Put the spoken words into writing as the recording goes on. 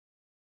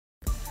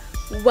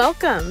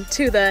Welcome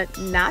to the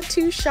Not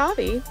Too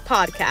Shabby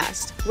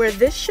podcast, where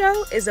this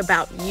show is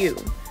about you.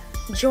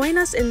 Join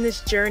us in this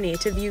journey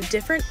to view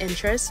different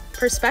interests,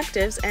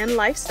 perspectives, and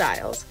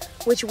lifestyles,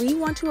 which we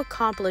want to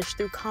accomplish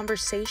through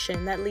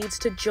conversation that leads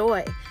to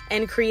joy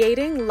and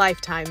creating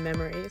lifetime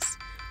memories.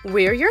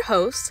 We're your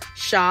hosts,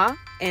 Sha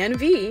and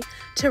V,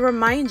 to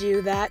remind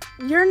you that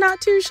you're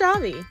not too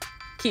shabby.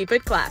 Keep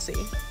it classy.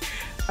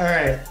 All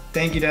right.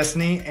 Thank you,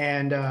 Destiny.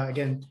 And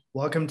again,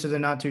 welcome to the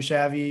Not Too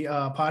Shabby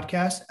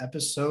podcast,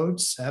 episode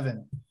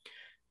 7.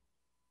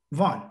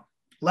 Vaughn,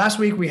 last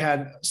week we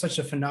had such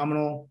a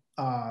phenomenal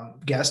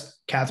guest,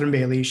 Catherine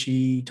Bailey.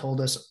 She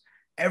told us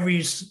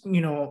every,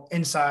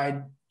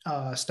 inside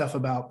stuff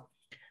about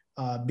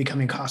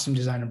becoming a costume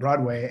designer on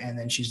Broadway. And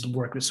then she's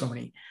worked with so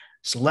many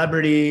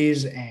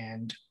celebrities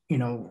and,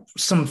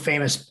 some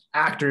famous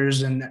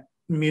actors and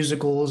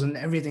musicals, and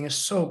everything is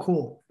so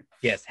cool.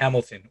 Yes,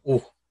 Hamilton.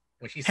 Oh.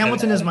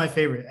 Hamilton is my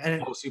favorite.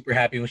 And I was super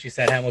happy when she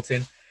said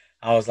Hamilton.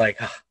 I was like,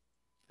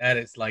 that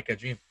is like a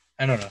dream.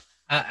 I don't know.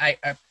 I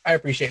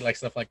appreciate like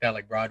stuff like that,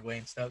 like Broadway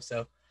and stuff.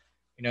 So,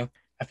 I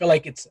feel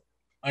like it's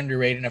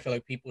underrated, and I feel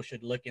like people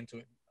should look into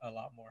it a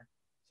lot more.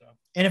 So,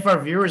 and if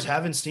our viewers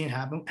haven't seen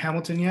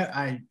Hamilton yet,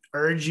 I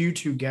urge you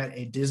to get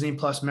a Disney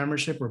Plus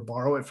membership or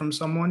borrow it from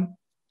someone.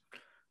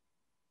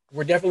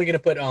 We're definitely gonna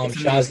put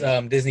Shaw's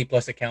Disney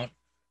Plus account.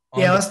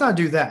 Yeah, let's not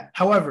do that.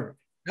 However.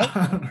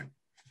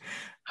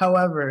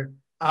 However,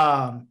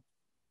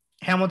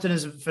 Hamilton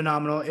is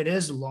phenomenal. It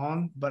is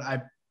long, but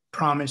I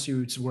promise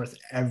you it's worth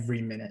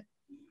every minute.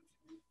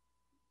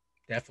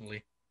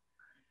 Definitely.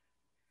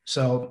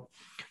 So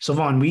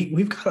Vaughn,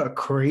 we've got a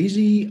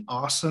crazy,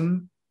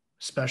 awesome,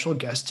 special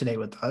guest today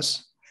with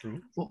us.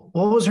 True. What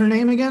was her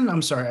name again?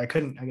 I'm sorry, I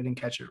didn't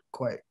catch it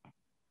quite.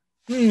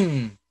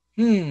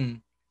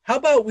 How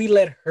about we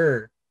let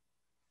her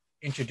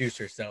introduce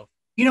herself?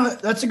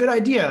 That's a good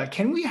idea.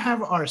 Can we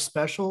have our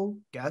special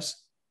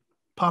guest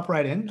pop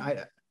right in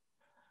and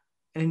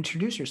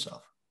introduce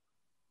yourself?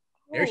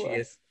 There she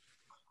is.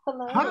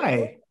 Hello.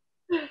 Hi.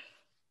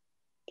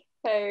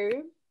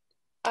 Hey.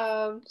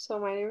 So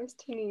my name is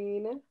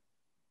Tanine.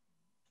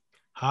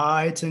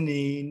 Hi,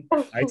 Tanine.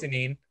 Hi,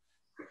 Tanine.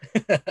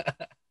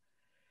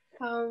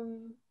 So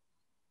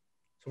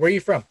where are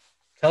you from?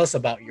 Tell us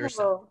about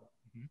yourself.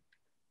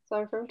 So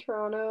I'm from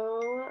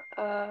Toronto.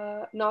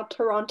 Not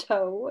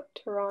Toronto.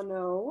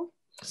 Toronto.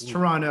 It's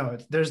Toronto.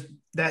 There's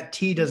that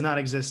T does not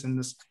exist in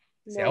this.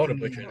 See, I would have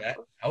butchered that.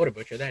 I would have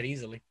butchered that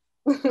easily.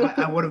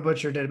 I would have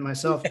butchered it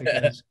myself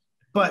because,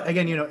 but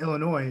again,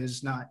 Illinois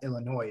is not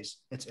Illinois.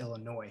 It's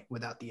Illinois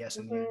without the S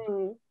in the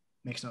end.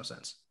 Makes no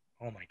sense.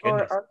 Oh my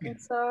goodness. Or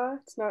Arkansas.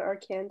 It's not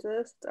Arkansas.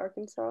 It's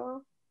Arkansas.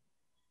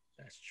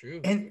 That's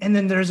true. And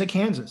then there's a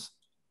Kansas.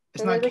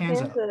 It's not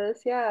Kansas.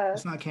 Kansas, yeah.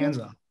 It's not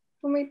Kansas.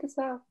 Who made this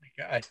up? Oh my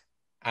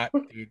God.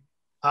 Dude.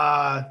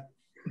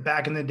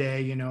 Back in the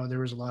day, there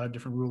was a lot of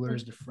different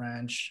rulers, the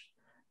French,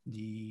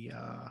 the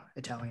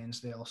Italians,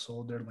 they all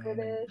sold their land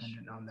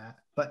independent on that.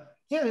 But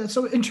yeah,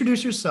 so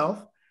introduce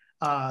yourself.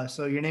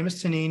 So your name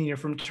is Tanine, you're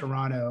from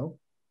Toronto.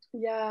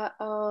 Yeah,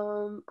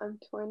 I'm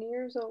 20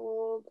 years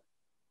old.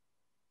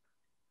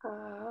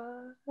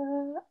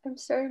 I'm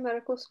starting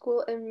medical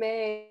school in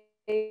May.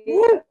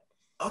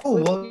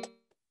 Oh, well,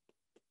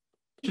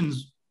 in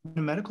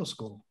medical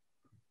school.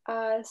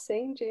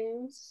 St.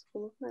 James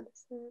School of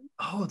Medicine.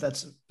 Oh,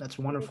 that's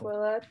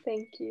wonderful.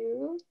 Thank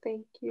you.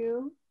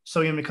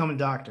 So you're gonna become a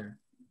doctor?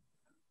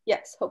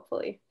 Yes,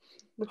 hopefully.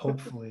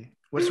 Hopefully.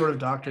 What sort of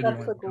doctor do you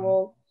want to become?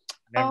 Goal.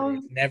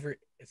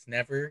 It's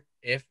never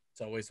if,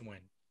 it's always when.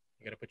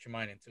 You gotta put your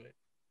mind into it.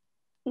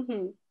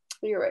 Mm-hmm.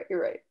 You're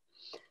right.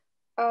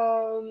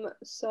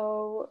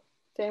 So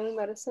family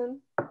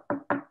medicine.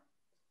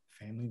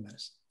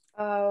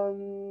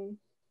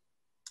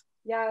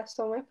 Yeah,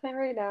 so my plan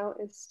right now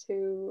is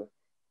to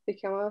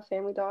become a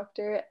family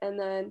doctor and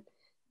then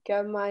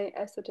get my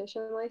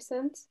esthetician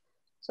license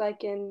so I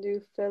can do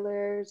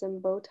fillers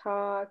and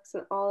Botox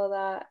and all of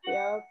that.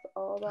 Yep,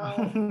 all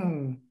that.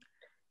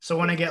 So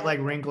when I get like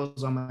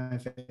wrinkles on my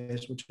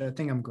face, which I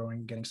think I'm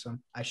getting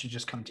some, I should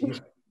just come to you.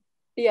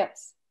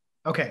 Yes.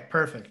 Okay,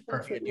 perfect.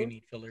 You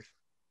need fillers.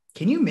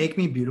 Can you make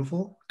me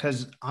beautiful?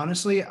 Because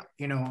honestly, I've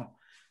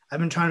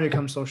been trying to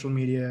become social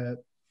media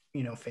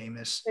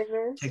famous,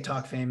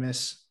 TikTok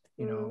famous.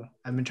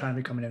 I've been trying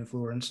to become an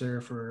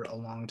influencer for a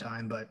long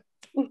time, but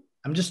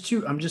I'm just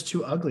too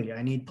ugly.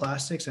 I need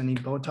plastics, I need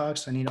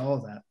Botox, I need all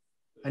of that.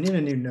 I need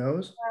a new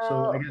nose.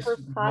 So I guess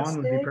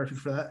Vaughn would be perfect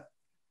for that.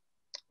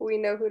 We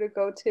know who to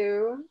go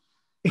to.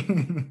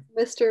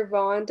 Mr.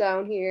 Vaughn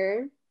down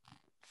here.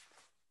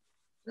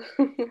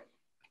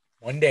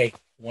 One day.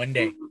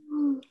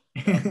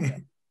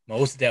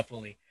 Most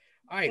definitely.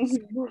 All right.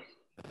 So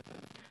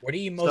what are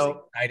you most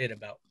excited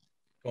about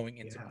going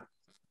into?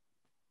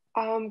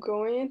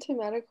 Going into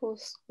medical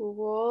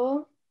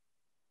school,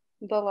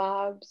 the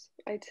labs,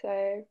 I'd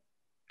say.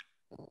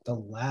 The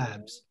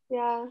labs?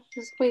 Yeah.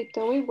 Just wait,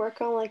 don't we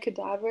work on like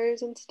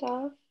cadavers and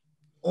stuff?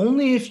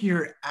 Only if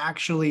you're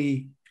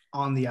actually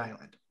on the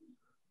island.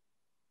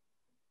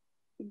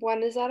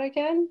 When is that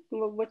again?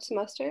 What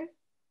semester?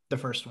 the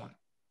first one.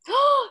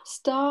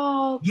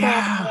 Stop.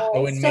 Yeah.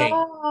 So in May.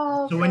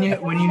 Stop. So when you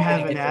have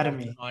Getting it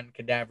anatomy, on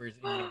cadavers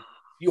in May.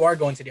 You are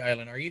going to the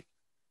island, are you?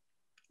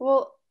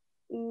 Well,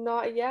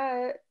 not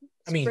yet.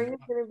 I mean, Spring is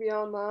gonna be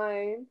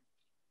online.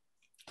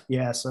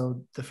 yeah.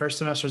 So the first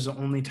semester is the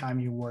only time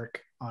you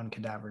work on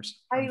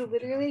cadavers. I unfortunately.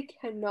 literally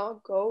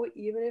cannot go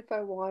even if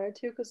I wanted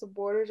to because the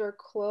borders are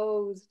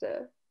closed.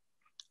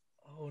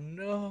 oh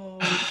no.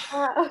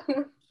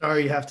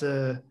 Sorry, you have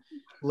to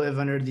live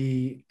under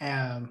the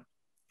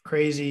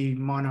crazy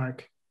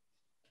monarch,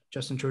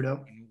 Justin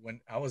Trudeau. When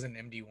I was in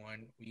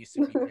MD1, we used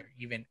to be there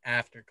even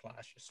after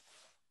class. Just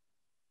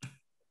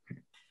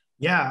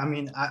Yeah, I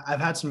mean, I've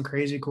had some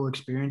crazy cool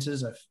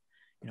experiences. I've,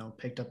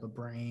 picked up a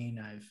brain.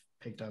 I've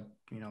picked up,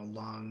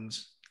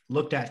 lungs.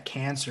 Looked at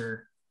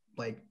cancer,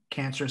 like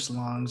cancerous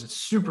lungs. It's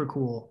super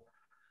cool.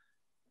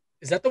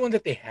 is that the one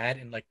that they had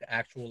in like the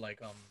actual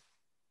like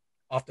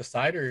off the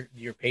side, or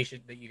your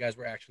patient that you guys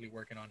were actually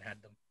working on had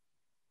them?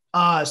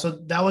 So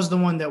that was the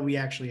one that we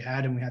actually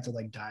had, and we had to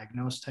like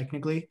diagnose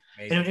technically,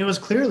 Amazing. and it was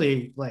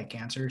clearly like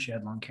cancer. She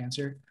had lung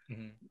cancer.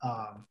 Mhm.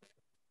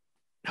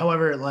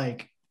 However,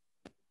 like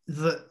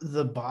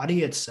the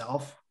body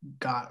itself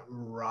got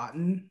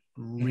rotten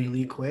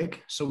really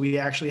quick, so we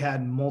actually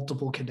had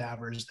multiple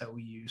cadavers that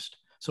we used.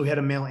 So we had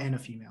a male and a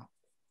female.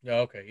 Yeah,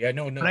 okay. Yeah,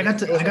 no. But I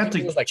got it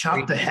to was like chop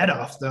the crazy. head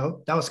off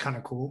though. That was kind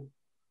of cool.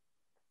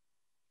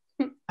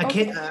 I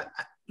can't.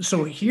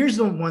 So here's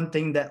the one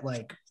thing that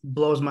like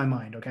blows my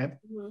mind. Okay,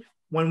 Mhm.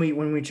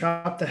 when we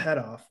chop the head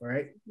off,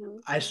 right?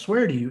 Mhm. I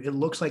swear to you, it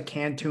looks like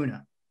canned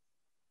tuna.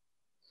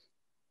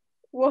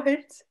 What?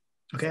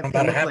 Okay, I'm it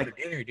about to looked have like for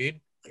dinner,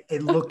 dude.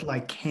 it looked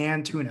like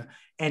canned tuna,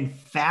 and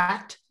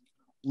fat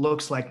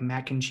looks like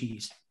mac and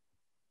cheese.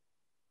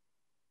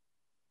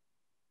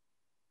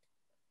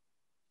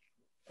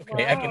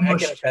 Okay, Wow. I can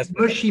attest to that.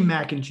 Mushy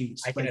mac and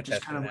cheese. I can Like, just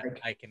attest to kind of that.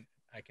 like I can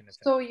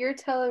attest. So you're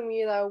telling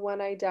me that when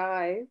I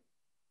die,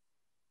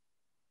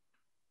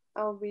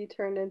 I'll be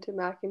turned into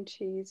mac and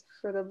cheese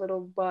for the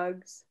little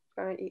bugs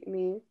trying to eat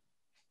me?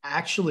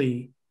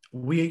 actually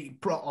we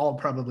all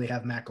probably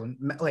have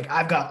like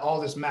I've got all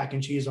this mac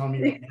and cheese on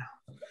me right now.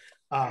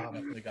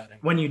 Definitely got him.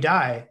 When you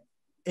die,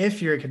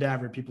 if you're a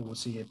cadaver, people will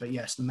see it. But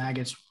yes, the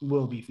maggots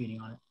will be feeding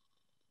on it.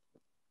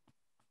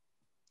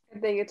 I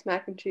think it's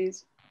mac and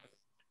cheese.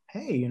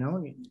 Hey,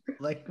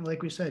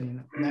 like we said,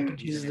 mac and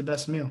cheese is the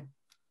best meal.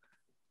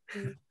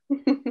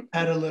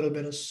 Add a little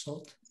bit of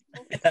salt.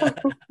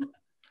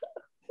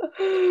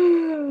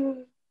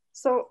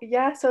 So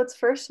yeah, so it's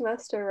first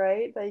semester,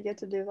 right? That you get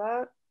to do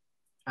that.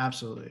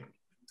 Absolutely.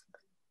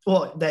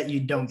 Well, that you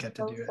don't That's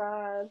get to so do it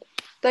sad.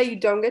 That you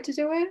don't get to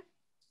do it?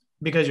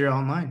 because you're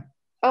online.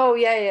 Oh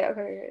yeah,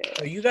 okay.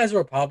 So you guys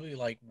were probably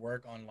like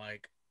work on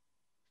like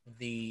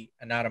the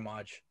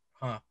anatomage,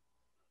 huh?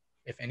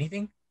 If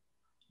anything,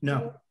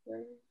 No.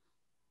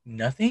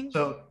 nothing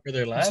So for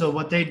their lab.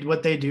 what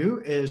they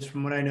do is,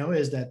 from what I know,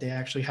 is that they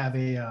actually have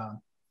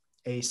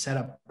a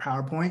setup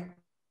PowerPoint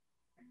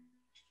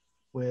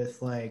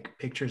with like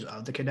pictures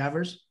of the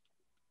cadavers.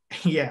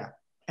 Yeah,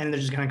 and they're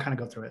just gonna kind of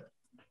go through it.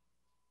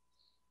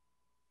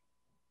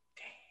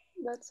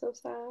 That's so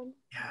sad.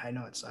 Yeah, I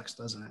know it sucks,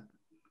 doesn't it?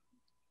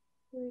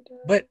 Really does.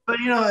 But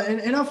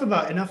enough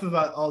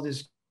about all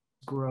this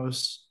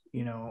gross,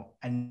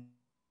 and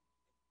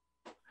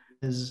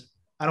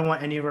I don't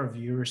want any of our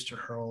viewers to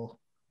hurl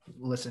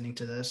listening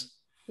to this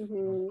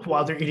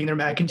while they're eating their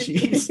mac and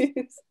cheese.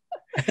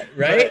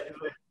 right?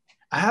 But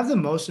I have the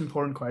most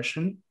important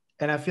question,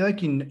 and I feel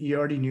like you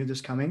already knew this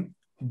coming,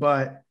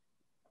 but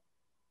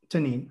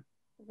Tanine,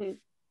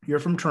 you're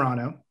from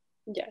Toronto.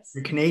 Yes.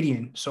 You're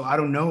Canadian, so I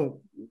don't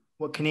know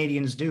what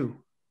Canadians do.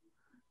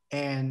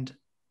 And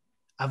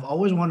I've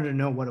always wanted to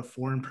know what a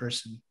foreign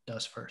person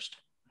does first.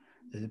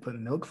 Do they put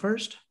milk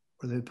first,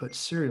 or do they put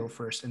cereal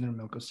first in their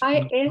milk?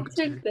 I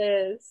answered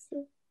this.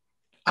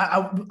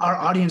 Our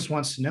audience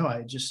wants to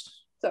know.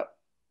 So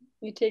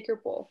you take your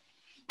bowl.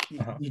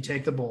 You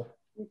take the bowl.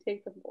 You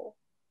take the bowl.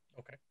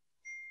 Okay.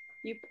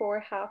 You pour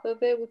half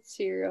of it with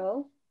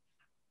cereal.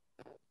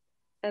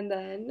 And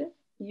then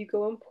you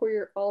go and pour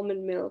your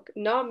almond milk.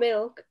 Not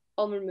milk,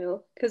 almond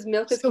milk. Because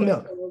milk is Still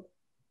milk. canceled.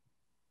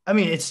 I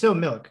mean, it's still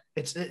milk.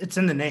 It's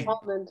in the name.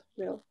 Almond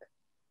milk.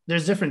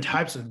 There's different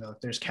types of milk.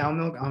 There's cow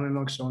milk, almond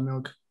milk, soy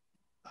milk.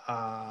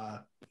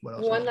 What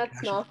else? One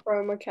that's not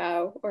from a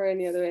cow or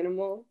any other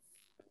animal.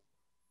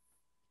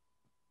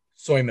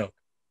 Soy milk.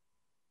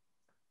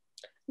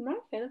 I'm not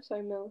a fan of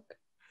soy milk.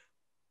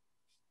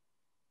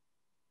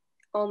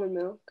 Almond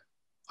milk.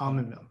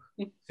 Almond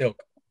milk.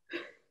 Silk.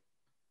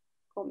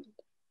 Almond.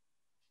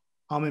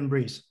 Almond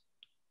breeze.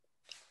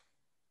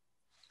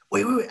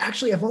 Wait.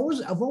 Actually, I've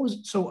always.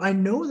 So I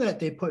know that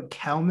they put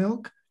cow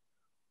milk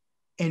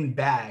in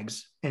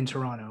bags in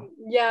Toronto.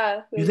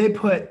 Yeah. Do they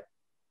put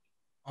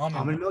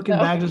Almond milk in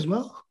bags as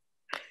well?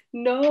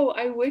 No,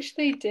 I wish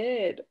they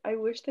did.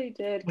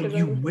 Because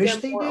you wish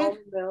they did? Almond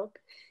milk.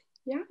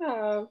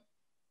 Yeah.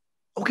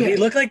 Okay. They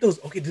look like those.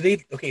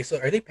 Okay, so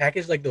are they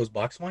packaged like those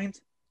box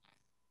wines?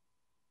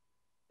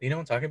 You know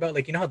what I'm talking about?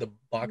 Like, you know how the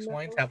box No.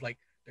 wines have like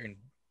they're in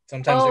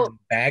sometimes they're Oh, in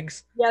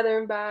bags. yeah,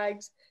 they're in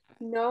bags.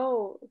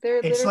 No, they're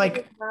It's literally in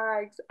like,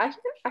 bags. I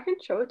can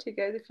show it to you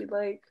guys if you'd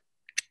like.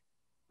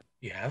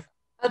 You have?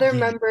 Other yeah.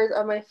 members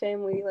of my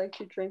family like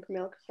to drink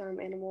milk from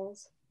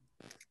animals.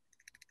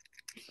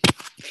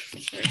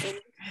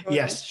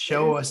 Yes,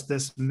 show us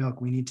this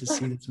milk. We need to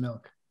see this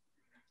milk.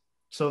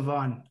 So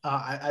Vaughn,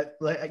 I've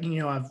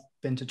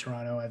been to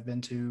Toronto. I've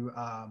been to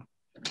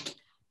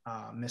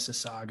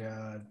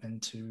Mississauga. I've been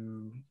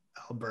to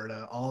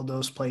Alberta. All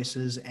those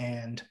places,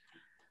 and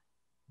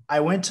I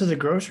went to the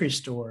grocery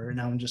store,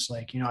 and I'm just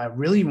like, I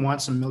really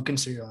want some milk and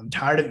cereal. I'm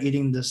tired of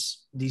eating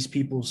these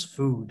people's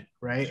food.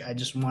 Right? I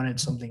just wanted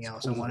something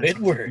else. I wanted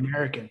something Squidward.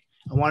 American.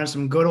 I wanted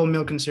some good old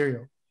milk and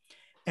cereal.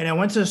 And I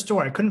went to the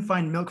store. I couldn't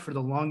find milk for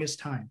the longest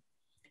time.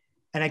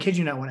 And I kid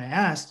you not, when I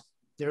asked,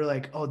 they were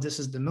like, "Oh, this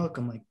is the milk."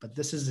 I'm like, "But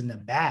this is in a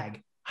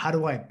bag. How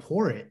do I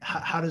pour it?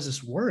 How does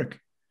this work?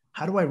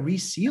 How do I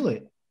reseal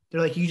it?"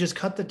 They're like, "You just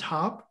cut the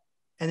top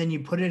and then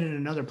you put it in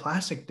another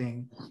plastic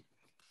thing.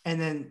 And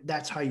then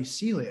that's how you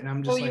seal it." And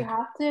I'm So just you like,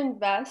 have to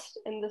invest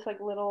in this like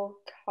little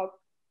cup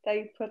that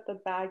you put the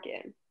bag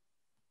in.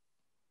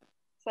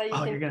 So you "Oh,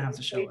 can you're going to have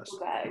to show create us." the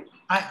bag.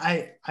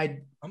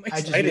 I'm I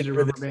just use excited a for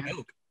rubber this band.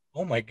 milk.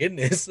 Oh my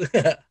goodness. So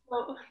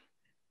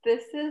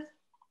this is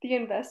the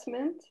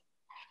investment.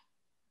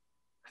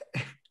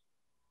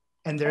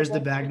 And there's And the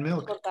then bagged here's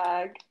the milk.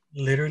 bag.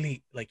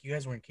 Literally, like you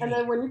guys weren't And kidding.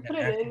 then when you Yeah, put it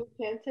in, nasty you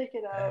can't take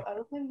it bag. out. I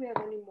don't think we have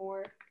any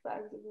more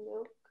bags of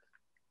milk.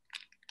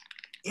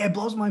 Yeah, it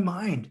blows my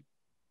mind.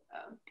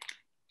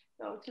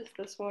 No, just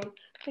this one.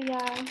 But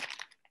yeah,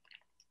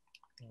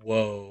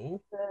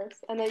 Whoa. this.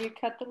 And then you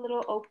cut the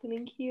little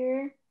opening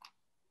here.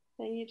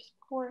 Then you just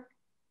pour.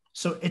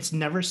 So it's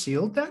never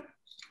sealed then?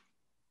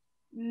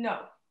 No.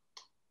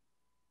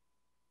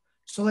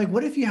 So like,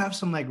 what if you have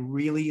some like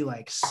really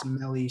like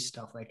smelly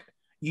stuff? Like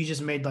you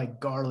just made like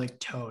garlic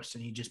toast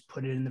and you just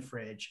put it in the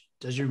fridge.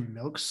 Does your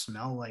milk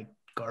smell like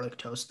garlic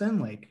toast then?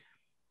 Like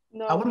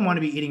No. I wouldn't want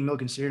to be eating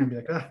milk and cereal and be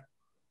like,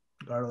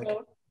 garlic.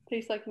 No.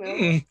 Tastes like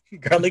milk.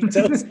 Garlic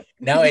toast.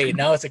 Now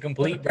it's a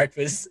complete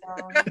breakfast.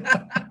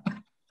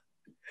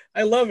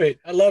 I love it.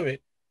 I love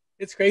it.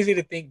 It's crazy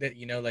to think that,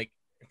 like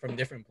from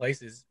different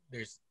places,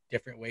 there's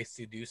different ways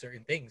to do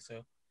certain things.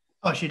 So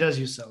Oh, she does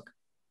use silk.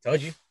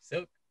 told you.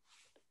 Silk.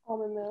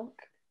 Almond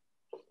milk.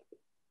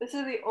 This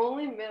is the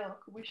only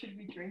milk we should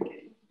be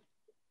drinking.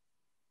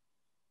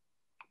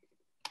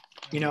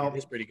 It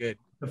is pretty good.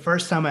 The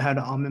first time I had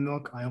almond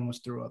milk, I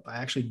almost threw up. I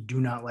actually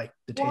do not like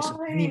the taste of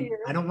any.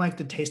 I don't like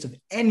the taste of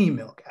any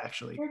milk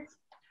actually.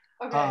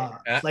 Okay.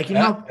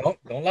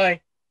 Don't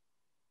lie.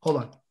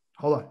 Hold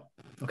on.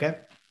 Okay.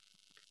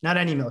 Not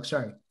any milk.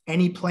 Sorry.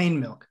 Any plain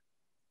milk.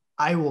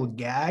 I will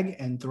gag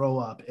and throw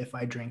up if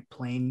I drink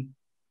plain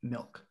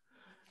milk.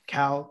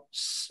 Cow,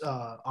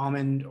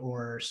 almond,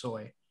 or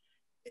soy.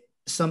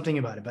 Something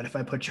about it. But if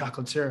I put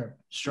chocolate syrup,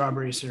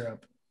 strawberry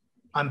syrup,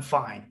 I'm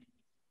fine.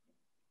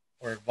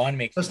 Or Vaughn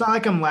makes. So it's not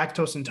like I'm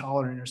lactose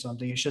intolerant or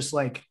something. It's just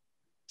like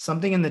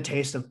something in the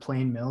taste of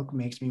plain milk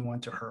makes me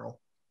want to hurl.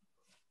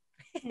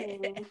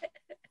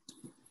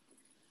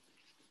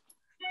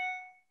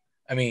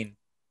 I mean,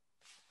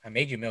 I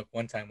made you milk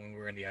one time when we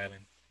were in the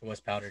island. It was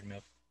powdered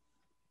milk.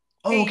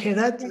 Oh, okay.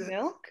 That's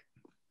milk.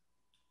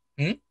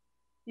 Hmm?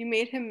 You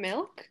made him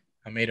milk?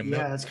 I made him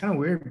milk. Yeah, that's kind of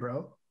weird,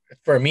 bro.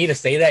 For me to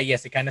say that,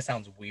 yes, it kind of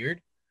sounds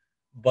weird,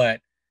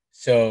 but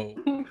so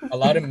a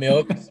lot of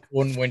milk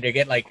when they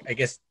get like I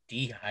guess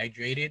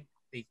dehydrated,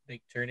 they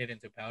turn it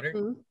into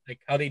powder, like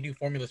how they do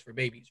formulas for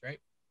babies, right?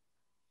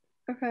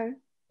 Okay.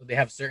 So they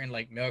have certain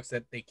like milks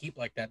that they keep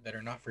like that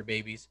are not for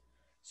babies.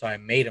 So I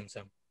made them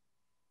some,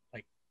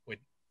 like with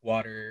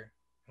water,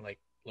 like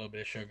a little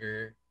bit of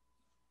sugar.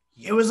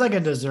 It was like a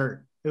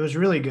dessert. It was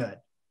really good.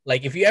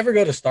 Like if you ever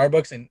go to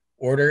Starbucks and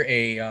order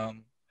a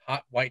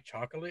hot white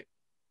chocolate,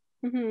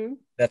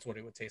 that's what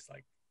it would taste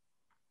like.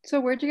 So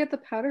where'd you get the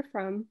powder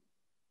from?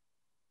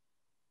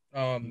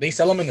 They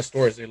sell them in the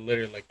stores. They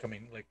literally like come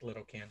in like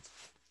little cans.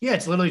 Yeah,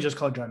 it's literally just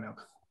called dry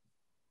milk.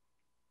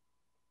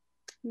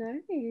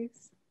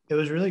 Nice. It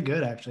was really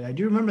good, actually. I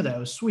do remember that. It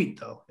was sweet,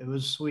 though. It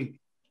was sweet.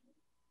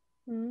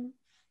 And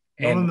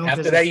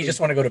after that, you just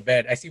want to go to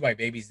bed. I see why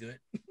babies do it.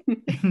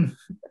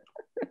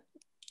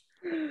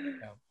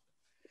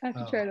 I have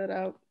to try that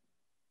out.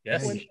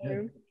 Yes.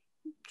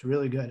 It's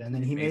really good. And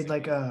then he made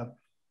like they're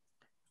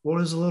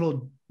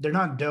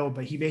not dough,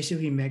 but he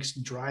basically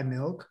mixed dry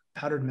milk,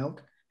 powdered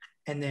milk,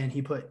 and then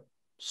he put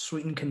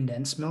sweetened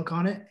condensed milk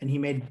on it, and he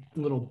made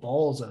little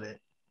balls of it.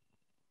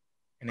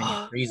 And then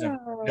you freeze them.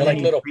 They're like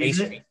little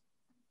pastries.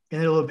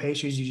 And they're little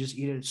pastries. You just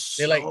eat it. It's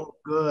so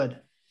good.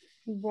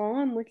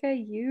 Vaughn, look at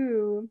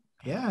you.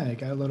 Yeah, I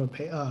got a little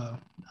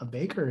a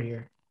baker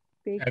here.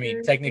 I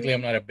mean, technically,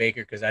 I'm not a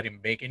baker because I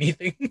didn't bake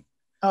anything.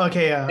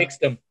 Okay. Mixed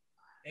them.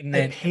 And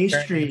then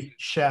pastry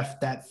chef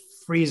that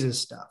freezes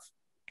stuff.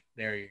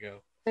 There you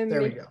go. And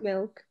there we go.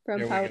 Milk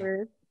from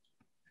powder.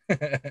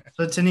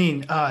 So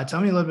Tanine,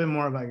 tell me a little bit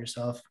more about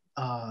yourself.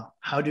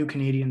 How do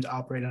Canadians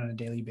operate on a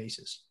daily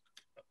basis?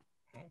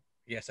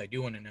 Yes, I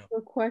do want to know. The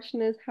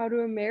question is, how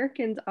do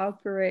Americans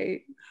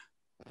operate?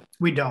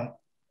 We don't.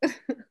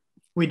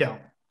 We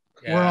don't.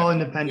 Yeah, We're all we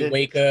independent.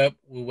 wake Half up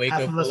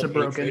of full us are of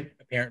broken. hatred,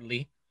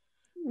 apparently.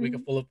 Wake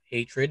up Mhm. full of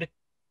hatred.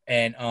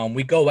 And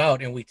we go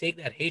out and we take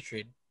that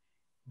hatred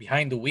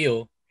behind the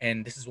wheel,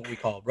 and this is what we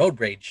call road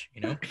rage,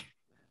 you know?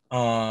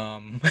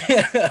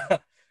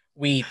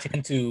 We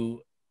tend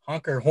to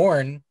honk our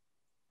horn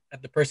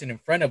at the person in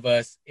front of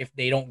us if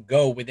they don't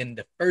go within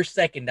the first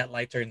second that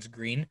light turns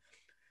green.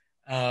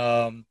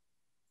 Um,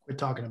 We're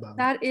talking about me.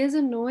 That is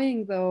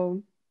annoying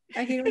though.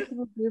 I hate when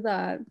people do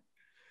that.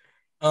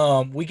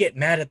 we get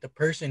mad at the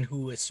person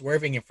who is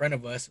swerving in front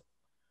of us,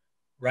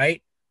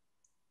 right?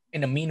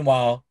 In the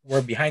meanwhile,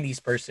 we're behind these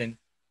person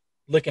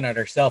looking at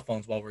our cell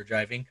phones while we're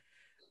driving.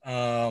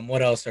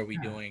 What else are we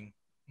Yeah. doing?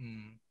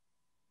 Hmm.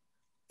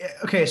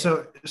 Okay,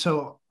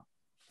 so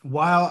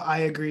while I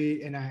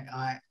agree and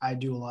I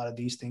do a lot of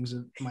these things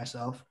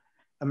myself,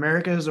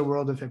 America is a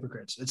world of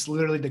hypocrites. It's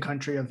literally the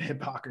country of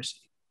hypocrisy.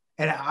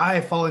 And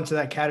I fall into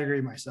that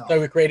category myself. So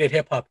we created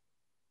hip hop.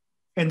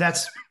 And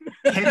that's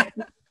hip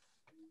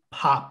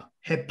hop,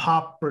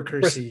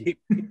 hypocrisy.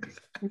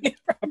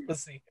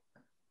 Prophecy.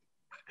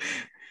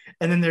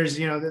 And then there's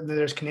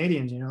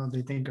Canadians,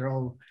 they think they're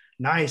all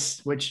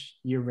nice, which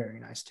you're very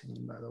nice to me,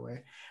 by the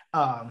way.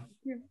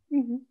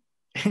 Mhm.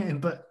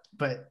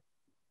 But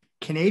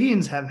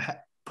Canadians have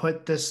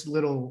put this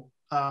little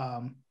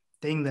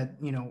thing that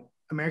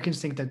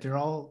Americans think that they're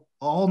all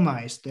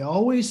nice. They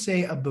always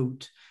say a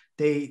boot.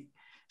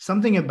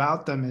 Something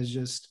about them is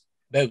just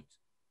Boat.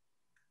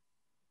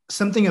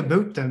 something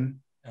about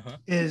them Uh-huh.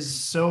 is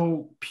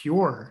so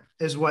pure,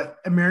 is what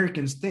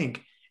Americans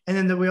think. And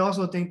then we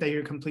also think that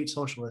you're a complete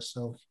socialist.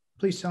 So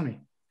please tell me.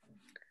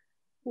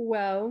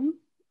 Well,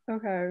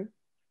 okay.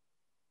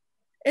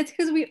 It's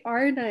because we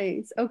are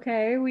nice,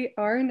 okay? We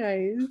are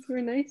nice.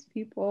 We're nice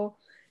people.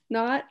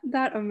 Not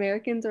that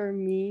Americans are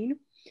mean,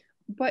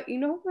 but you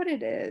know what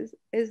it is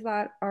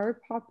that our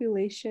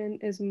population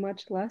is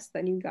much less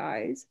than you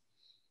guys.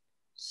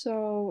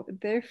 So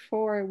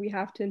therefore, we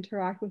have to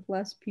interact with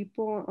less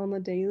people on the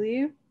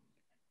daily.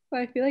 So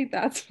I feel like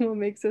that's what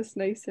makes us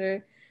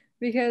nicer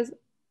because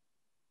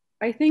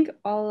I think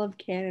all of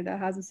Canada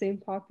has the same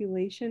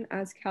population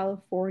as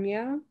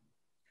California.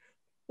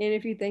 And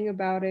if you think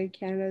about it,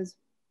 Canada's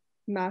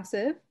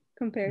massive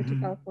compared to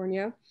Mhm.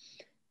 California.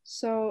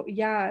 So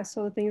yeah,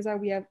 so the thing is that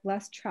we have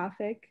less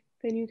traffic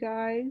than you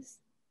guys.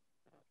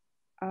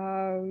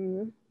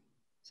 Um,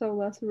 so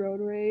less road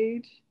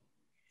rage.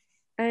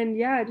 And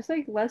yeah, just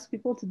like less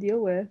people to deal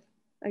with,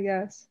 I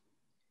guess.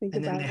 Think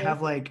And then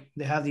about it.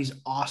 they have these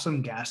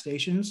awesome gas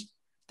stations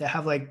that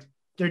have like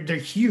they're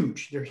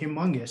huge, they're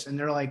humongous, and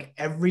they're like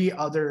every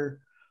other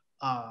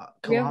We have a lot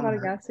of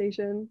kilometer, gas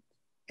stations.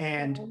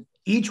 and Um,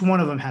 each one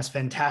of them has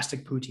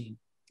fantastic poutine.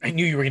 I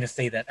knew you were gonna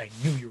say that. I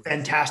knew you were gonna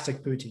say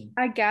Fantastic poutine.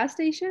 at gas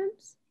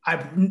stations,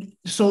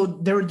 So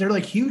they're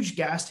like huge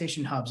gas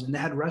station hubs, and they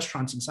had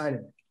restaurants inside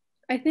of it.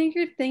 I think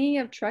you're thinking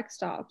of truck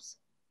stops.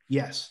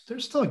 Yes,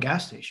 there's still a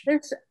gas station.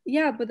 There's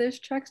yeah, but there's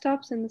truck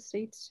stops in the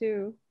States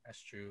too.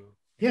 that's true.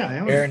 Yeah, I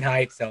own it.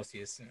 Fahrenheit,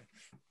 Celsius,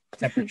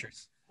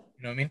 temperatures.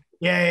 You know what I mean?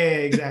 Yeah,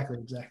 exactly.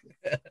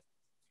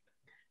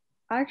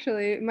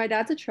 Actually, my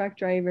dad's a truck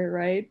driver,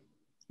 right?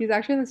 He's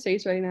actually in the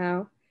States right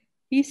now.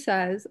 He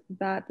says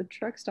that the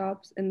truck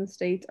stops in the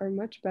States are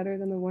much better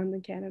than the one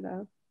in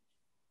Canada.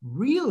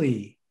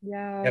 Really? You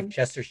Yeah. have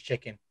Chester's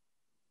chicken.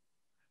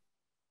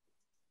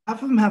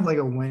 Half of them have like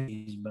a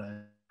Wendy's, but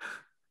I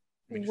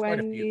mean, just quite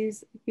a few.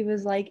 Wendy's, he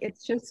was like,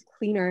 it's just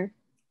cleaner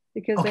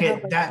because they okay,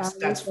 have like that's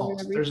salads and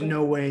false. There's everything.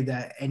 no way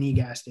that any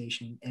gas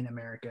station in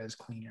America is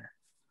cleaner.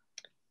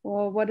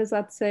 Well, what does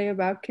that say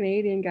about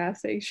Canadian gas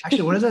stations?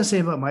 Actually, what does that say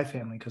about my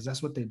family? Because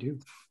that's what they do.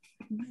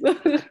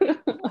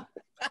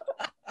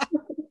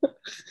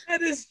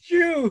 That is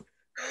true.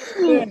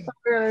 I'm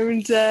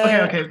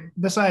dead. Okay.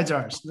 Besides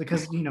ours,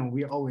 because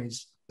we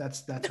always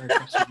that's our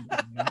customer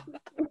thing,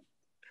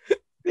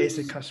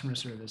 Basic customer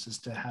service is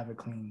to have a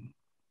clean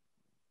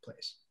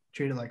place.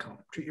 Treat it like home.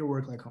 Treat your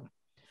work like home.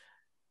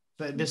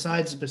 But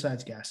besides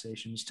gas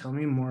stations, tell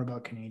me more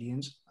about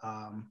Canadians.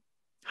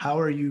 How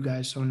are you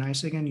guys so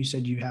nice again? You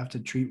said you have to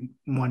treat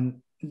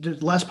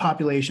there's less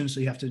population, so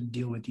you have to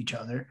deal with each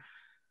other.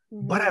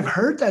 But I've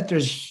heard that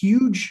there's this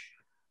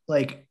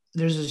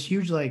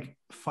huge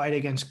fight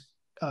against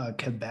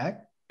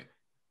Quebec.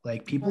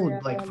 Like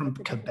people from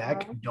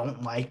Quebec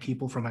don't like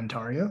people from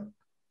Ontario.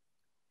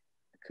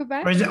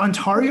 Quebec? Or is it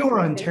Ontario or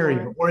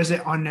Ontario? Or is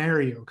it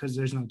Ontario because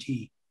there's no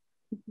T?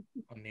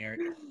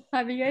 Ontario.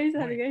 Have you guys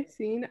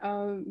seen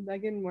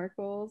Meghan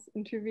Markle's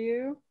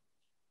interview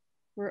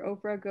where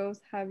Oprah goes,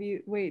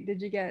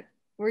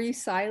 were you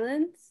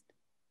silenced?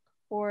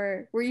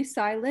 Or were you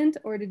silent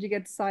or did you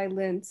get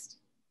silenced?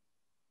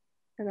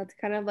 And that's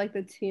kind of like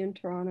the T in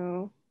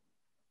Toronto.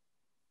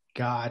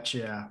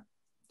 Gotcha.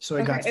 So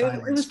it got It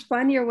silenced. was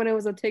funnier when it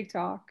was a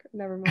TikTok.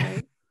 Never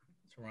mind.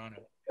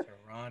 Toronto.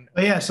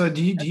 But yeah, so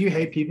do you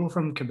hate people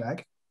from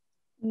Quebec?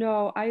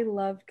 No, I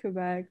love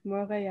Quebec.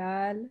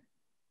 Montreal.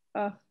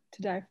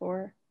 To die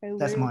for.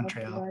 That's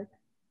Montreal. It's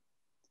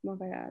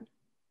Montreal.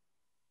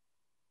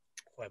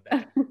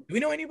 Quebec. Do we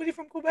know anybody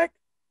from Quebec?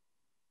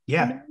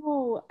 Yeah.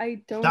 No,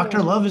 I don't Dr.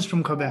 know. Love is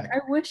from Quebec. I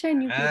wish I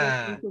knew people from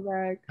Ah,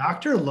 Quebec.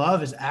 Dr.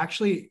 Love is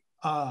actually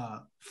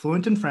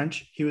fluent in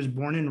French. He was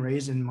born and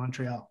raised in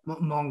Montreal.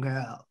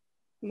 Montreal.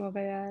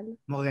 Montreal.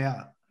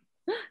 Montreal.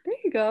 There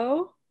you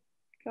go.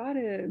 Got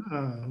it.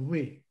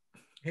 Oui.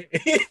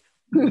 it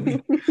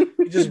Oui.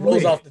 just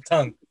rolls Oui. off the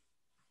tongue.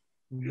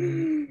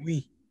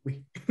 We.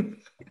 Oui.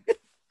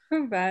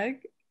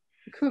 Quebec.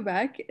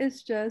 Quebec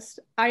is just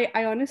I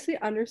honestly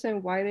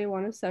understand why they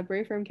want to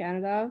separate from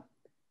Canada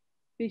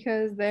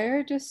because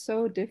they're just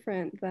so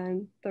different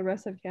than the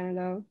rest of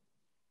Canada.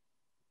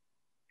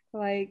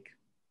 Like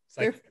It's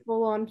they're like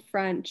full on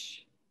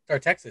French. our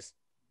Texas.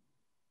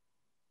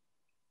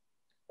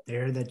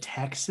 They're the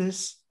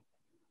Texas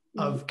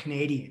of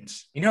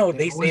Canadians. You know, They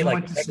they say always like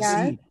want to Texas Yes,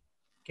 secede.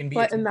 can be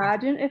but its own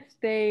country. imagine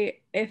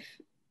if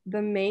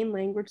the main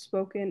language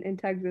spoken in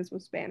Texas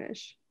was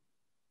Spanish.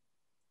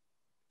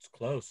 It's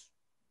close.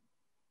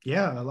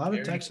 Yeah, a lot of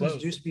Very Texans do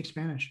close. speak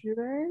Spanish. Do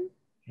they?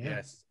 Yeah.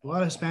 Yes. A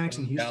lot of Hispanics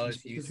in Houston Dallas,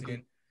 specifically.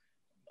 Houston,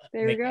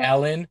 There we go.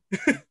 McAllen.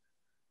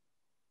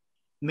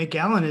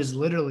 McAllen is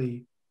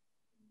literally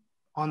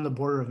on the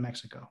border of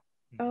Mexico.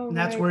 Oh, And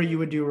that's right. where you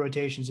would do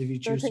rotations if you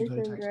choose to go to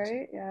Rotations, Texas.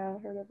 right? Yeah,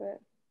 I've heard of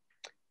it.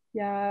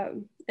 Yeah,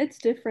 it's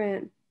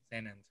different.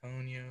 San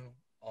Antonio,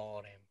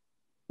 all them.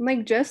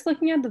 Like just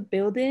looking at the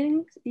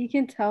buildings, you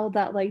can tell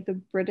that like the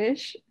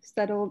British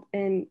settled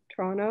in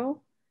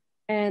Toronto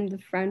and the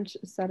French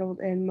settled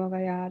in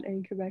Montreal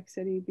and Quebec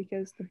City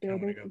because the I kinda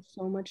wanna buildings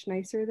go. are so much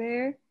nicer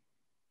there.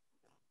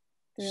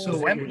 They're So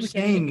Does like, what that you're mean we can't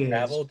even saying is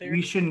travel there?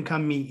 we shouldn't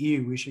come meet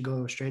you. We should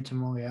go straight to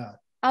Montreal.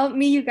 I'll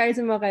meet you guys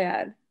in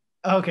Montreal.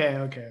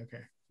 Okay.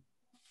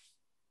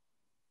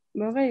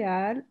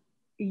 Montreal,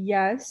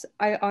 yes,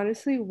 I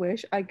honestly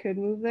wish I could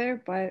move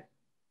there, but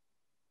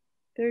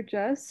they're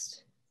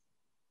just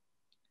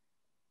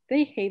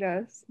they hate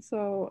us.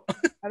 So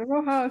I don't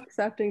know how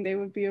accepting they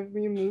would be of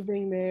me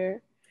moving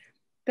there.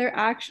 They're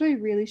actually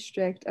really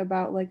strict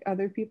about like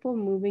other people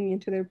moving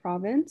into their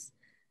province.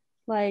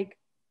 Like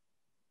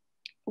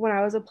when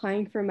I was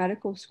applying for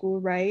medical school,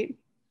 right?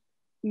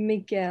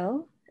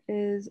 McGill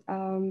is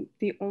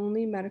the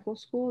only medical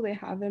school they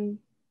have in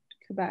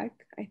Quebec,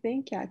 I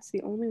think. Yeah, it's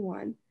the only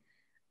one.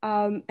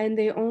 And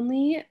they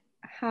only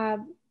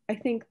have, I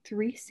think,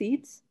 3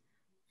 seats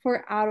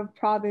for out of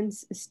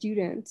province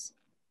students.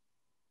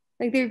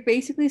 Like they're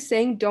basically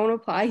saying, don't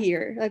apply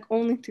here. Like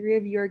only 3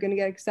 of you are going to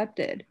get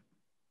accepted.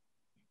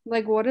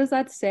 Like, what does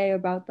that say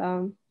about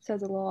them?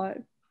 Says a lot.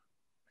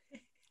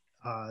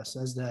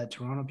 Says that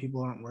Toronto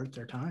people aren't worth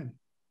their time.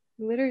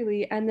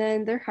 Literally. And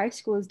then their high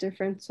school is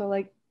different. So,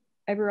 like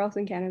everywhere else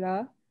in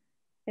Canada,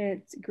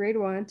 it's grade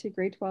 1 to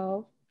grade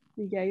 12.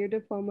 You get your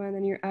diploma and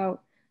then you're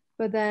out.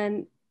 But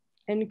then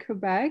in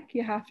Quebec,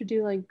 you have to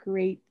do like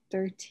grade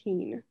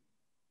 13.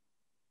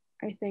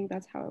 I think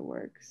that's how it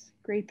works.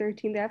 Grade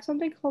 13, they have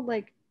something called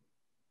like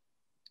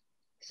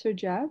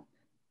Sujep,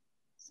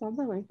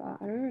 something like that.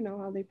 I don't even know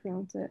how they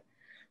pronounce it.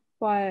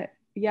 But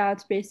yeah,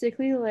 it's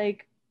basically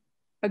like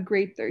a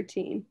grade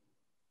 13.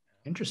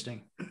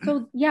 Interesting.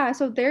 So yeah,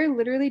 so they're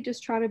literally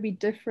just trying to be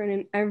different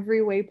in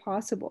every way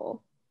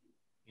possible.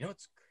 You know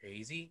what's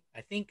crazy?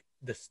 I think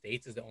the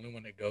States is the only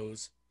one that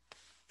goes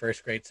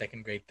first grade,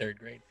 second grade, third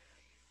grade.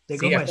 They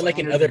See, go I by feel like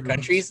in standard other grades.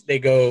 countries they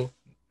go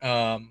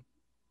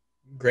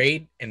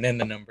grade and then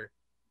the number.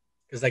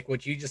 Because like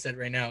what you just said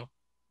right now.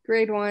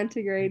 Grade 1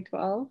 to grade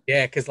 12.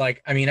 Yeah, because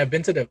like I mean I've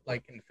been to the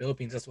like in the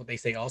Philippines, that's what they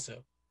say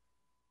also.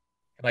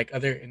 Like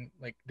other in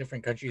like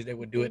different countries they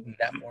would do it in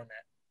that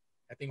format.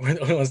 I think we're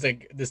the only ones that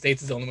the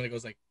States is the only one that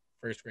goes like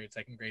first grade,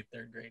 second grade,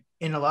 third grade.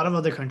 In a lot of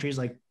other countries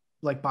like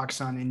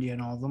Pakistan, India,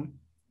 and all of them,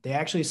 they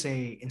actually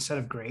say instead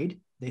of grade,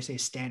 they say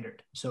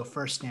standard. So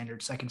first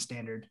standard, second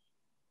standard.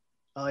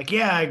 Like,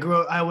 yeah, I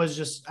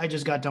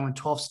just got done with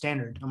 12th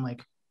standard. I'm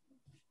like,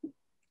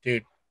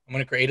 Dude, I'm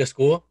gonna create a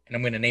school and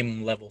I'm gonna name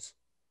them levels.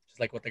 Just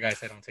like what the guy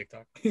said on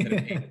TikTok.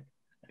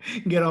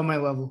 get on my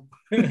level.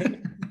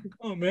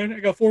 Oh man, I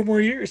got 4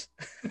 more years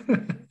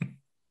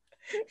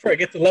before I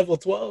get to level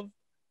 12.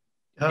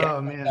 Oh Yeah,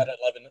 man. got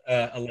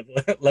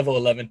 11, level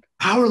 11.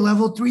 Power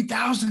level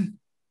 3000.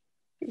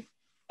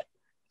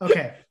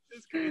 Okay.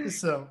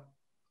 So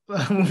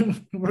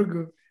we're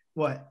good.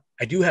 What?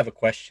 I do have a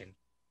question,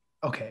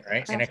 Okay.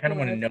 right? And I Ask kind of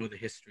want to away. know the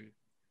history.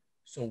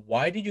 So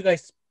why did you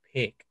guys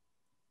pick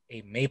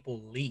a maple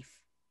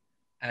leaf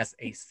as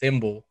a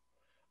symbol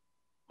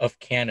of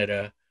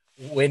Canada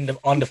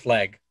on the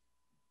flag?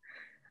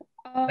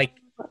 Um,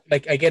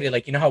 Like I get it.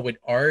 Like you know how with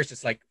ours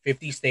it's like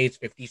 50 states,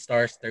 50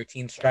 stars,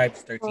 13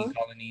 stripes, 13 Huh?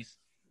 colonies.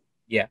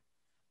 Yeah,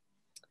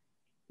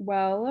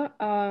 well,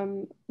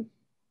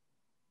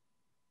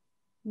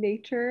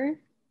 nature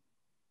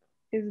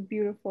is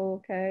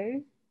beautiful,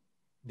 okay?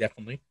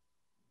 definitely.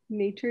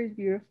 Nature is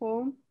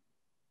beautiful.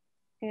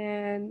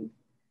 And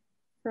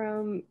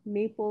from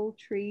maple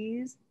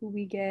trees,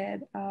 we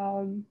get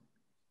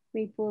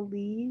maple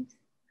leaves,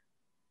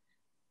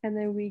 and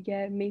then we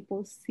get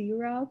maple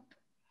syrup.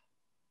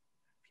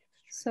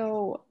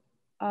 So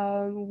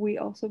we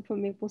also put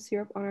maple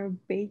syrup on our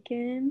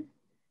bacon.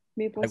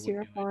 maple I would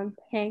syrup do it. on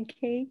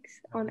pancakes,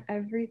 on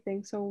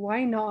everything. So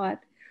why not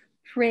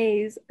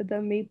praise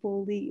the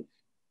maple leaf?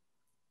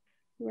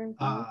 Where I'm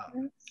going Uh,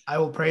 with this? I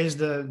will praise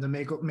the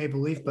maple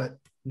leaf, but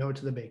no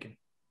to the bacon.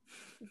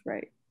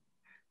 Right.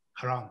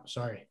 Haram.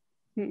 Sorry.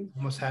 Hmm.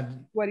 Almost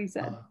had What he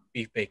said.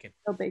 Beef bacon,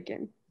 No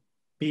bacon.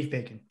 beef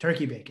bacon,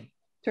 turkey bacon.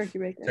 Turkey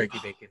bacon. turkey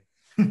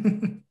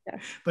bacon.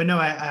 Yes. But no,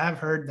 I have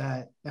heard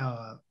that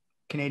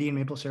Canadian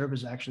maple syrup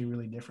is actually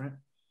really different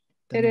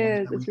than It the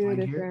ones is. that we It's really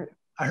find different. here.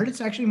 I heard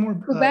it's actually more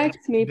Quebec's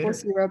maple bitter.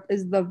 syrup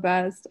is the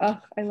best.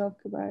 Ugh, I love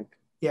Quebec.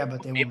 Yeah,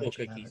 but they won't Maple let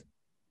you have cookies.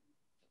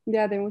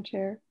 Yeah, they won't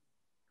share.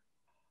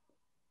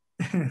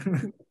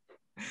 it.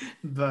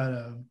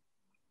 But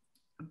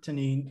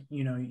Tanine,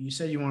 you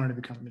said you wanted to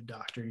become a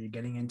doctor. You're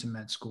getting into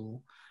med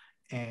school,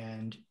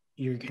 and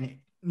you're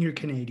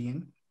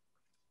Canadian.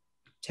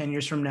 10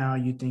 years from now,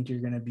 you think you're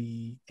going to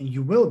be, and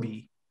you will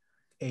be,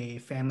 a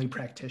family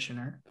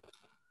practitioner.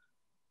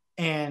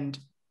 And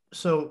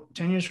so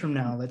 10 years from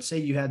now, let's say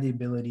you had the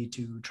ability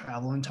to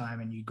travel in time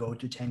and you go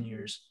to 10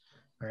 years,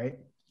 right?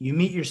 You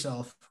meet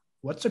yourself.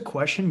 What's a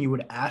question you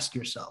would ask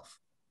yourself?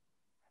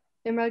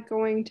 Am I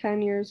going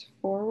 10 years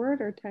forward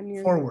or 10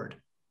 years Forward.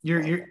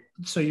 Your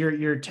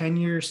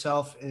 10-year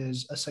self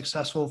is a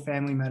successful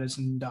family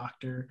medicine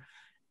doctor,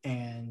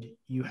 and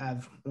you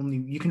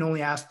can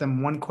only ask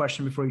them one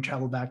question before you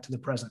travel back to the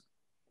present.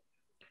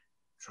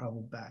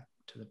 Travel back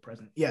to the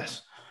present.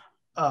 Yes.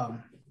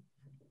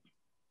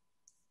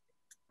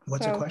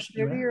 What's a question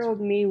you ask?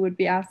 30-year-old me would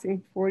be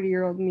asking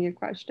 40-year-old me a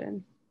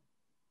question.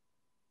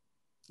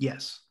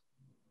 Yes.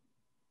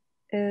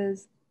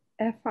 Is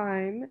if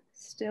I'm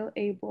still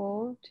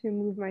able to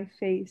move my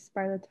face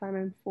by the time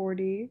I'm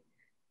 40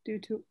 due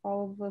to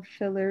all of the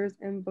fillers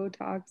and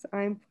Botox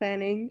I'm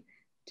planning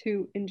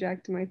to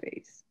inject my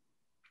face.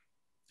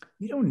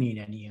 You don't need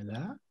any of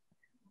that.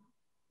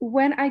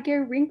 When I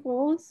get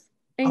wrinkles,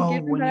 and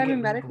given when that you I'm get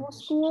in medical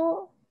wrinkles.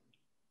 school,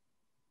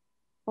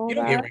 You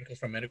don't get wrinkles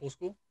from medical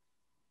school.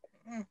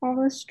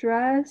 all the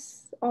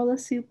stress, all the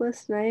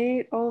sleepless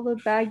night, all the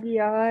baggy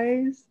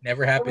eyes.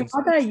 Never Well, happens.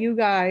 not that you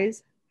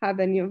guys have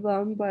any of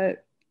them,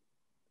 but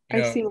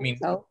I see I mean,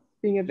 myself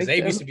being a Zabe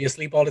victim. used to be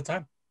asleep all the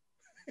time.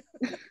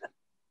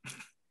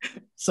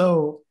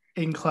 So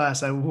in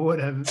class, I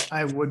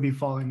would be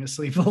falling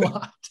asleep a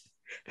lot.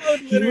 I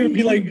would literally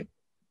be like,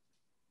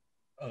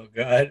 "Oh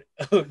God,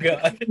 oh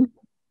God."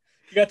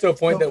 You got to a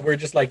point that we're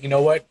just like, you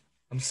know what?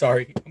 I'm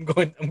sorry. I'm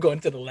going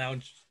to the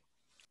lounge.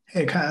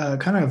 Hey,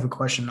 kind of a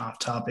question off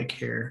topic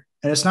here,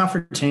 and it's not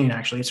for Tane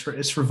actually.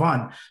 It's for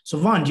Vaughn. So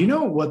Vaughn, do you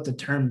know what the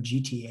term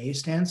GTA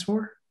stands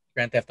for?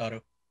 Grand Theft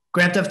Auto.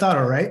 Grand Theft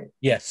Auto, right?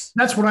 Yes.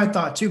 That's what I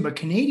thought too. But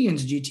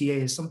Canadians'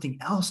 GTA is something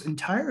else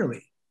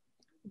entirely.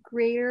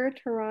 Greater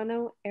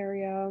Toronto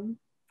Area.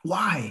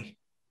 Why?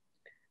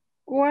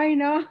 Why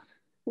not?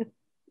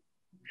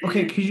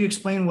 Okay, could you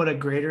explain what a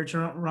Greater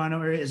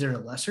Toronto area is? There a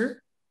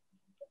lesser?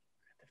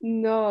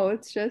 No,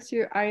 it's just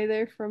you're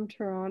either from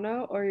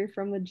Toronto or you're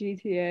from the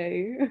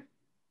GTA.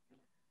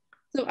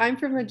 So I'm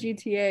from the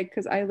GTA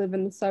because I live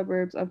in the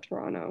suburbs of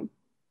Toronto.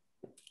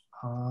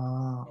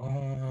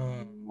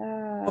 Oh.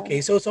 Yeah.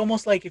 Okay, so it's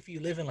almost like if you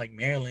live in like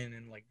Maryland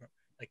and like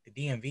the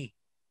DMV.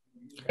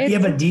 It's- Yeah,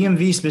 but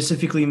DMV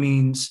specifically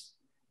means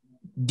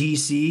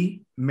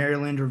DC,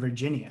 Maryland, or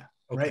Virginia,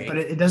 right? Okay. But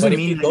it doesn't But if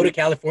mean you that go to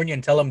California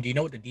and tell them, do you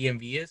know what the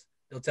DMV is?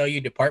 They'll tell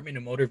you Department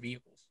of Motor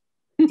Vehicles.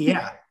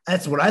 Yeah,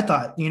 that's what I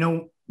thought.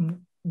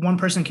 One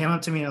person came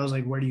up to me and I was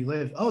like, "Where do you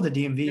live?" Oh, the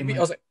DMV. I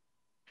was like,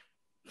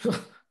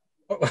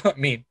 I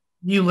mean,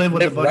 you live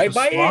with a live bunch right of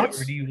by it,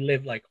 slots? or do you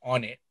live like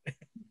on it,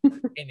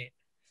 in it?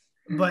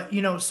 But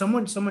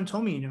someone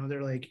told me,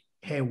 they're like,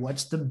 "Hey,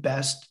 what's the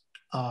best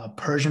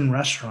Persian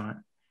restaurant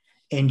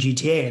in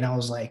GTA?" And I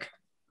was like,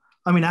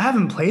 I mean, I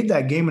haven't played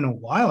that game in a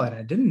while, and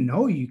I didn't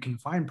know you can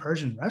find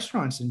Persian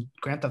restaurants in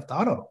Grand Theft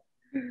Auto.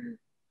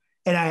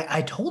 And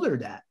I told her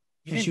that,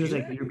 You and didn't she was do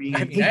like, that? "You're being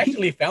I mean, I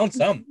actually found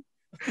some.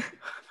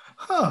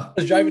 huh?" I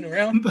was driving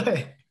around.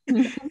 But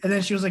and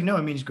then she was like, "No,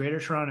 it means Greater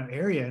Toronto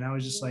Area," and I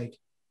was just like,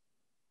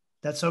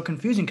 "That's so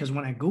confusing," because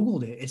when I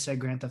googled it, it said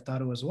Grand Theft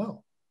Auto as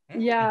well.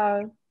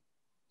 Yeah.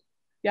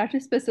 You have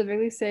to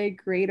specifically say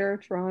Greater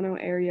Toronto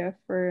Area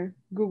for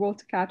Google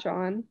to catch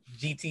on.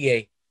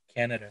 GTA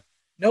Canada.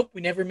 Nope,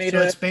 we never made So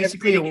it's never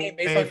basically made a game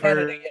based way on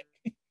Canada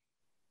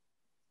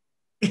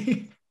for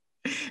yet.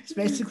 it's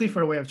basically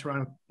for a way of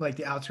Toronto, like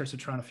the outskirts of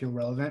Toronto, feel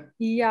relevant.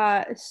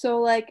 Yeah, so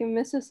like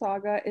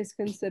Mississauga is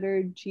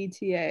considered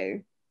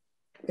GTA.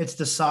 It's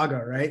the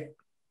saga, right?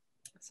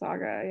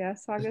 Saga, yeah,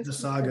 Saga. It's the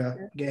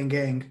saga,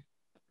 gang.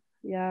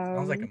 Yeah.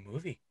 Sounds like a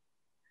movie.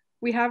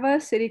 We have a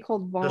city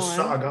called Vaughan. The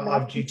saga and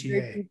of that's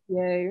considered GTA.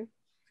 GTA.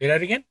 Say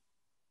that again.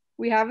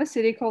 We have a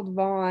city called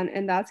Vaughan,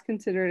 and that's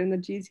considered in the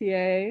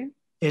GTA.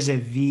 Is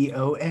it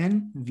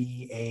VON,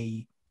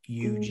 VAUGN,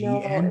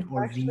 No, it's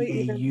or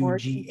actually even more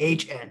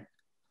VAUGHN?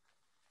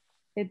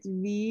 It's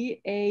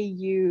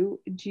VAUGHAN.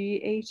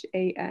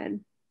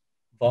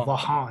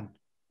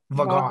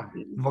 Vaughan.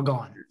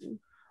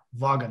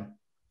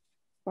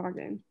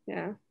 Vaughan.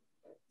 Yeah.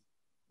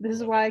 This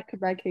is why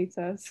Quebec hates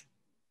us.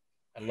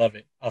 I love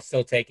it. I'll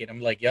still take it. I'm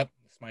like, yep,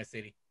 it's my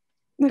city.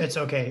 It's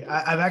okay.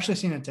 I've actually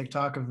seen a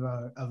TikTok of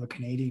a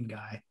Canadian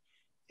guy,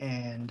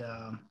 and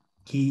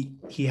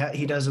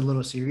he does a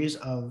little series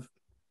of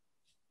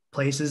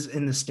places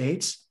in the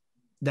States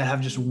that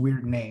have just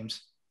weird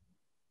names.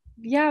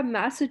 Yeah,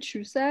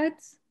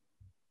 Massachusetts.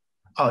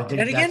 Oh, Say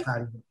that dude, again? Can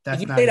Can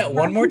that's you not say that even.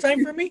 one more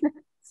time for me?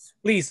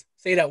 Please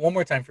say that one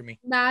more time for me.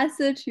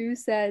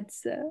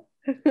 Massachusetts.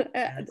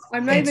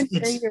 I'm not even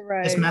saying it It's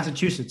right.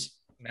 Massachusetts.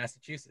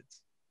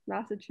 Massachusetts.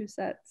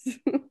 Massachusetts.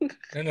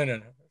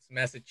 No. It's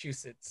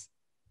Massachusetts.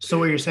 So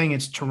what you're saying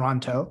it's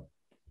Toronto?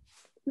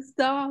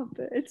 Stop.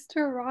 It's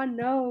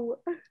Toronto.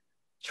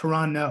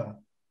 Toronto.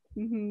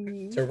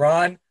 Mhm.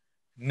 Tehran?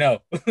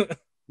 No.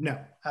 No,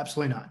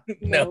 absolutely not.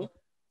 No. No.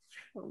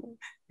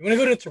 You want to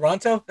go to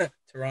Toronto?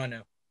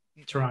 Toronto.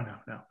 Toronto.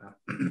 No.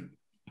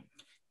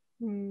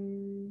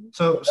 Hmm.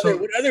 So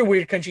What other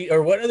weird country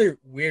or what other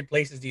weird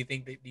places do you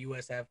think that the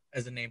U.S. have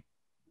as a name?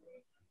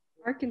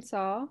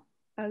 Arkansas,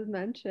 as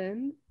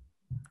mentioned.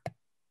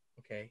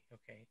 Okay.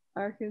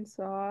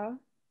 Arkansas.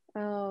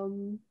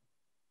 Hold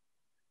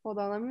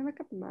on, let me look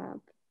up the map.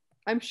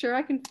 I'm sure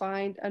I can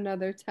find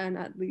another 10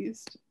 at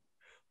least.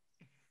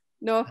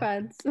 No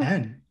offense.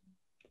 10.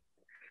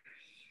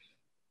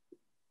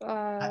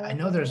 Uh, I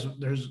know there's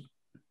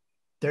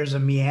a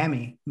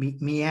Miami.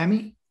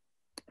 Miami?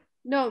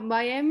 no,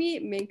 Miami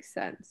makes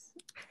sense.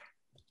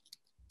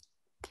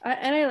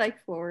 And I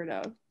like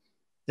Florida.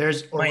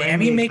 There's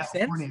Miami Orenge, makes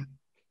California. sense?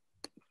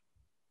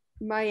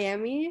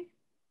 Miami?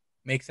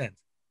 Makes sense.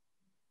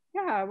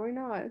 Yeah, why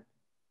not?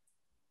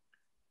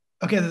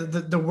 Okay,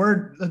 the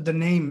word, the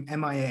name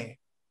MIA,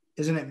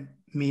 isn't it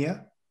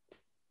Mia?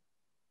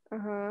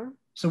 Uh-huh.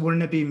 So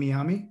wouldn't it be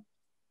Miami?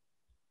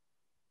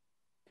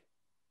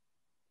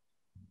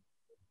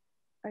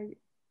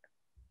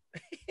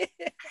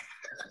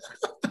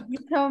 You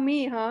tell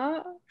me,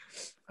 huh?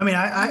 I mean, Oh,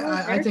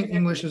 I think very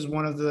English is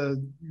one of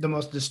the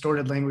most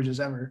distorted languages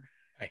ever.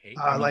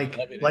 I love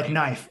it. I hate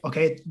Knife.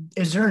 Okay,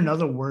 is there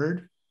another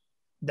word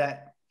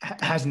that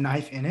has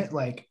knife in it?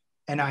 Like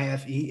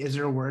NIFE? Is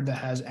there a word that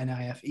has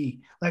NIFE?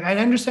 Like I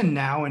understand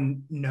now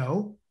and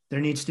no. There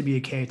needs to be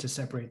a K to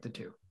separate the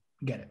two.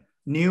 Get it?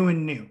 New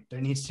and new.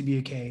 There needs to be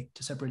a K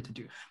to separate the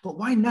two. But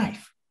why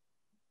knife?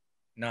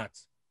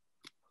 Nuts.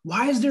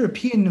 Why is there a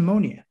P in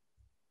pneumonia?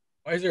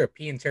 Why is there a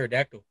P in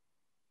pterodactyl?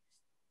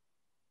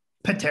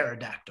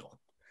 Pterodactyl.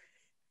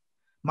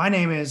 My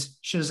name is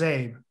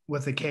Shazabe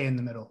with a K in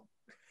the middle.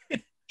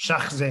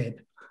 Shahzabe.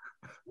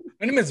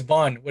 My name is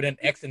Vaughn with an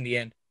X in the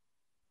end.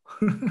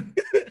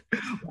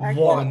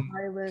 Vaughn.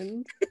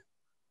 Island.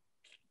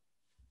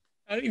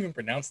 I don't even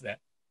pronounce that.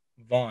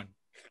 Vaughn.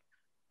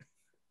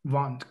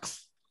 Vaughn.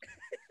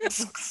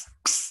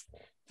 It's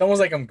almost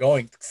like I'm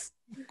going.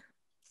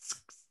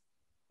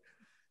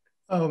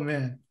 Oh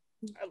man.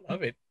 I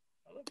love it.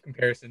 I love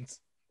comparisons.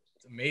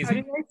 It's How do amazing.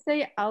 you guys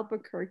say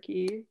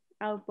Albuquerque?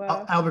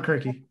 Albuquerque.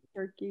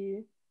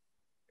 Albuquerque.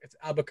 It's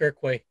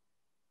Albuquerque.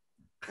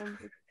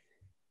 Albuquerque.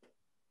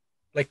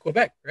 Like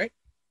Quebec, right?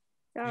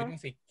 You Yeah. don't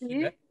say See?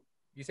 Quebec.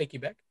 You say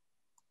Quebec.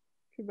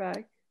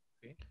 Quebec.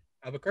 See?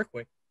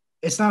 Albuquerque.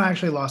 It's not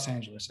actually Los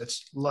Angeles.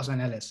 It's Los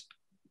Angeles.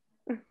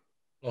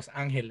 Los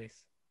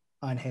Angeles.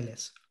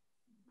 Angeles.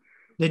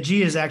 The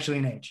G is actually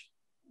an H,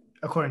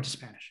 according to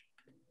Spanish.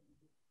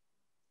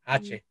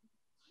 H.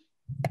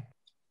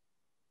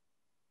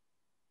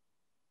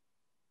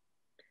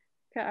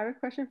 Okay, I have a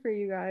question for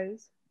you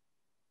guys.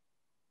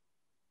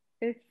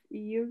 If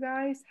you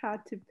guys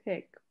had to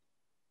pick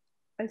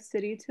a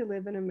city to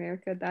live in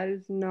America that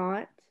is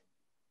not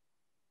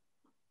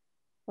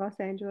Los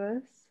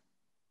Angeles,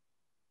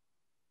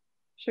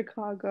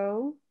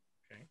 Chicago,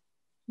 Okay.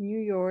 New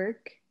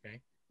York,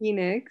 Okay.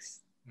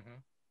 Phoenix,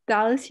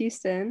 Dallas,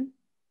 Houston,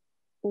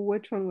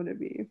 which one would it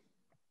be?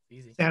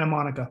 Easy. Santa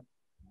Monica.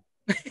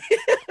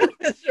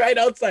 It's right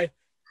outside.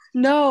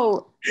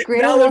 No,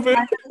 Greater Los Malibu.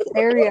 Angeles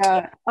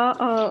area.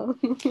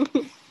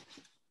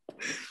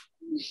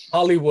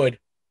 Hollywood.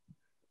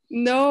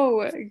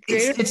 No,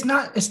 Greater. It's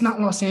not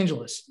Los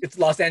Angeles. It's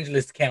Los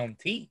Angeles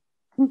County.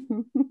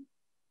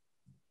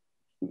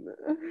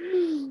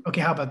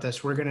 Okay, how about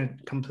this? We're gonna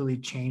completely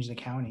change the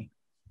county.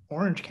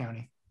 Orange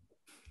County.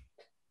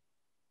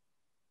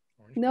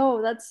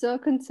 No, that's still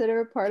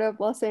considered part of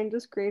Los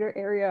Angeles greater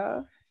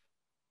area.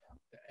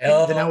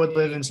 Then I would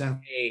live in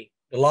San. Hey,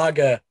 the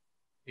Laga,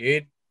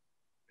 dude.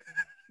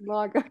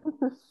 Laga.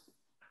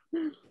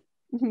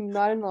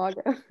 Not in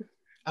Laga.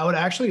 I would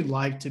actually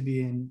like to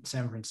be in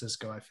San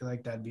Francisco. I feel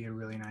like that'd be a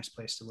really nice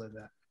place to live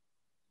at.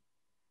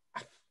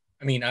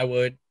 I mean, I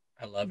would.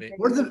 I love it.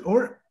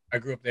 Or I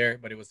grew up there,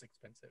 but it was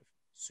expensive.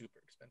 Super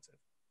expensive.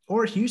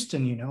 Or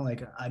Houston,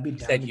 like I'd be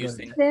down to go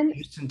to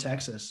Houston,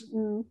 Texas.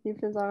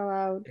 Houston's not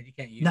allowed. You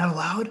can't use not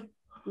allowed?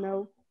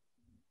 No.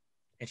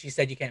 And she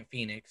said you can't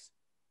Phoenix.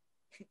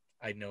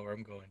 I know where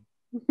I'm going.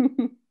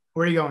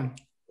 Where are you going?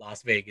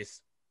 Las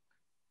Vegas.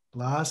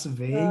 Las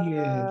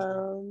Vegas.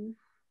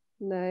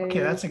 Nice. Okay,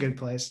 that's a good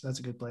place. That's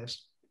a good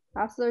place.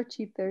 Houses are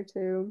cheap there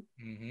too.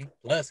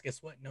 Plus,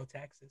 guess what? No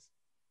taxes.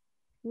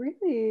 You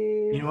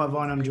Really? know what,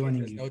 Vaughn? I'm joining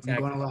There's you. no I'm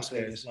going to taxes Las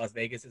because Vegas. Las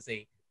Vegas is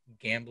a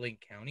gambling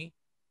county,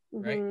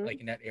 right? Mm-hmm. Like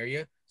in that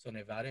area. So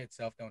Nevada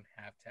itself don't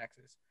have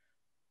taxes.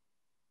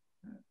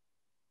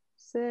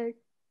 Sick.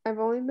 I've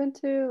only been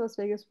to Las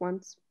Vegas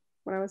once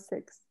when I was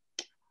 6.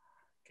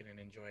 Couldn't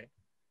enjoy it.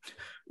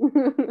 What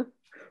You're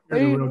do the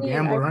you real mean? I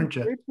gambler, aren't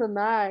you? prefer to the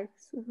max.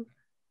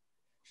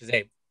 She's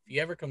hey, if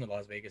you ever come to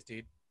Las Vegas,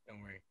 dude,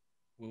 don't worry.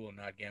 We will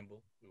not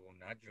gamble. We will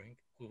not drink.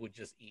 We will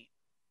just eat.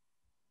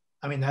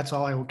 I mean, that's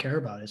all I will care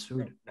about is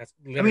Bro, food. that's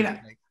I literally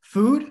mean, like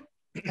food,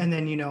 and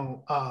then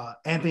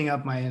amping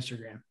up my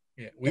Instagram.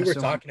 yeah. We That's were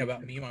so talking much.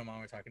 about me and my mom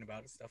were talking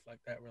about stuff like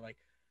that. We're like,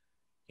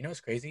 you know, it's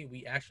crazy.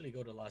 We actually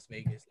go to Las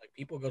Vegas. Like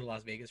people go to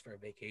Las Vegas for a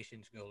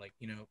vacation to go like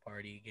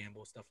party,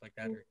 gamble, stuff like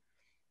that. Or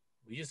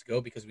we just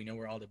go because we know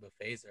where all the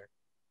buffets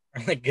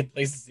are like good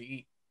places to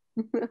eat.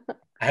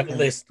 I have a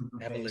list.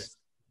 I have a list.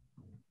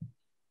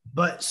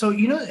 But so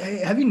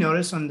have you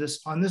noticed on this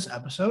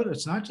episode,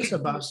 it's not just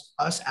about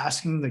us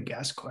asking the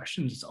guest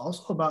questions; it's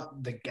also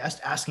about the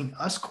guest asking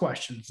us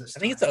questions this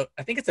time.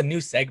 I think it's a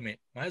new segment.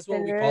 Might as well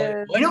It we call it.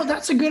 is. What?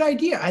 That's a good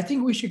idea. I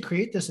think we should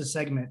create this a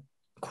segment.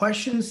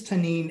 Questions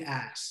Tanine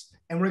asks,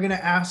 and we're gonna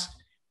ask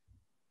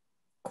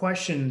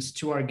questions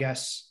to our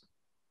guests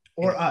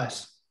or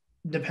us,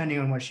 depending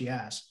on what she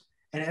asks.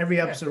 And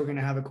every episode, we're gonna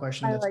have a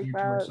question I that's like geared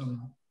towards that.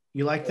 someone.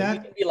 You like We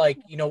that? can be like,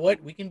 you know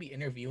what? We can be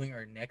interviewing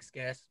our next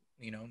guest,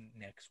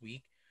 next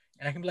week.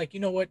 And I can be like, you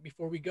know what?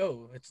 Before we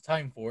go, it's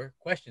time for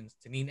questions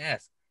to Neen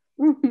ask.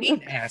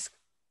 Neen ask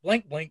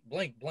blank, blank,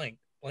 blank, blank,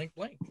 blank,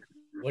 blank.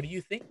 What do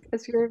you think?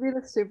 It's gonna be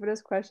the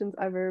stupidest questions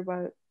ever,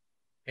 but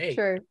Hey,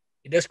 sure.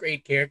 it does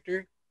create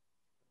character.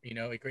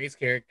 It creates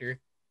character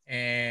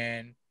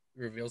and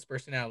reveals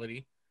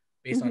personality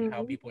based on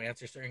how people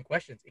answer certain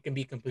questions. It can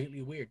be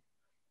completely weird.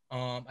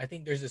 I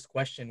think there's this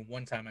question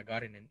one time I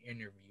got in an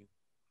interview,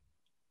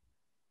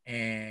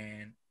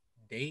 and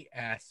they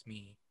asked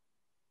me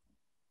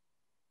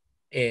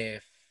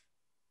if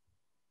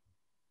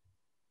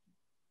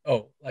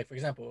like for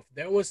example,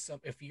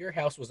 if your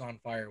house was on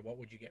fire, what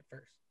would you get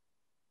first?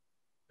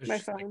 It was My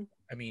just like, phone.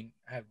 I mean,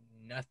 I have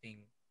nothing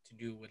to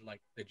do with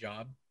like the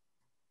job.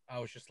 I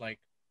was just like,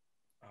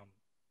 um,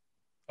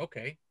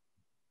 okay.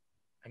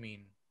 I mean,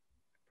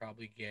 I'd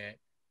probably get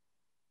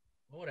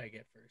what would I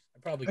get first? I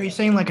probably Are you get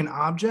saying like an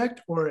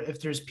object, or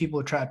if there's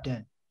people trapped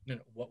in? no.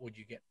 What would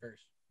you get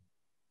first?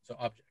 So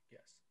object,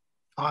 yes.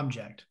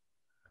 Object.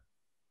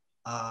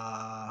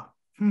 I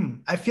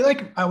feel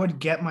like I would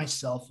get my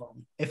cell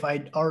phone if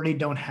I already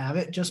don't have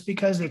it, just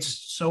because it's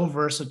so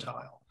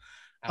versatile.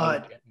 I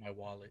would get my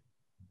wallet.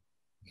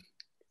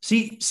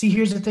 See,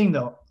 here's the thing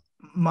though.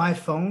 My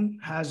phone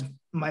has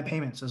my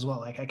payments as well.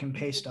 Like I can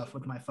pay stuff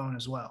with my phone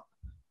as well.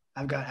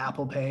 I've got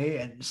Apple Pay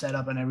and set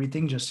up and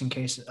everything just in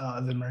case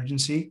of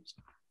emergency.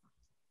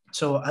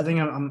 So I think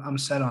I'm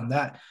set on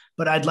that.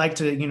 But I'd like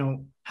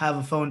to have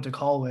a phone to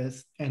call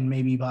with and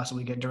maybe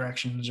possibly get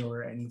directions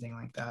or anything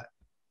like that.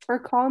 Or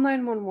call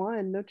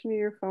 911. Don't you need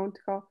your phone to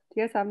call? Do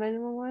you guys have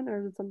 911 or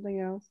is it something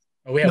else?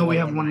 Oh, we have No, we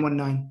have 119.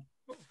 119.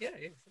 Oh, yeah,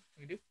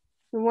 we do.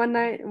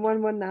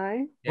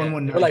 119? Yeah,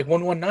 119. we're like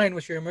 119.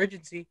 What's your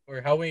emergency,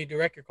 or how will you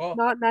direct your call?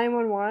 Not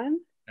 911?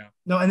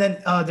 No, and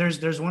then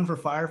there's one for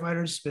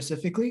firefighters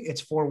specifically.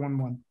 It's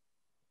 411.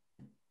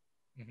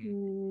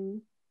 Mm-hmm.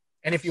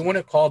 And if you want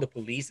to call the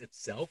police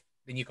itself,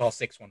 then you call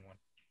 611.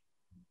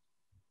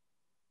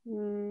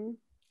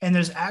 And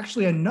there's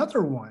actually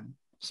another one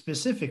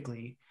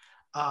specifically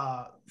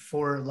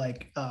for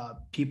like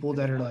people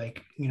that are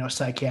like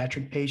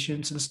psychiatric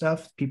patients and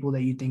stuff, people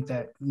that you think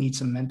that need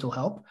some mental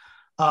help.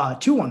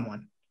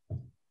 211.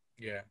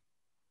 Yeah.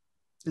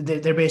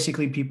 They're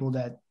basically people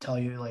that tell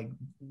you like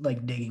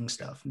digging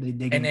stuff. They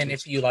dig. And then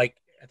if you like,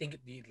 I think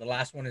the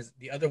last one is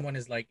the other one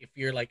is like if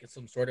you're like in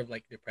some sort of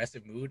like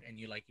depressive mood and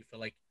you feel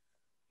like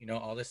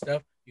all this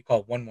stuff, you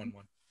call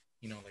 111.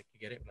 Like you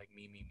get it, like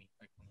me,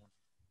 like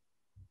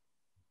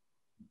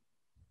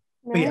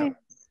 111.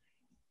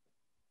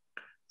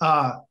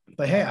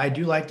 But hey, I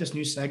do like this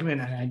new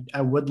segment, and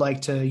I would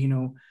like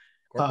to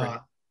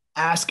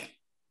ask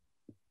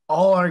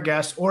all our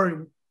guests,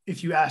 or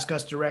if you ask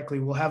us directly,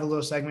 we'll have a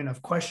little segment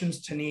of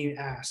questions Tanine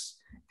asks.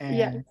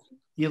 And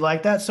you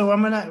like that? So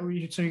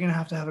you're gonna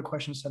have a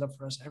question set up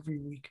for us every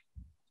week.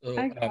 So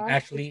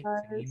actually,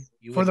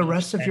 Tanine, for the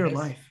rest of your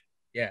life.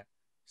 Yeah.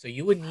 So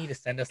you would need to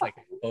send us like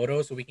a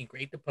photo so we can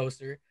create the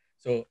poster.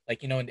 So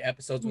like in the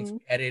episodes once we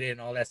edit it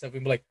and all that stuff,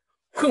 we'd be like,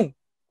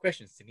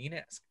 questions Tanine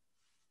ask,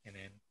 and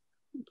then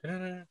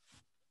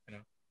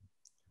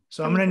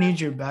So I'm gonna need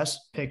your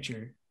best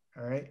picture,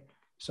 all right?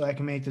 So I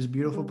can make this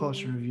beautiful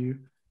poster of you,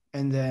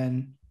 and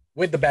then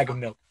with the bag of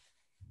milk.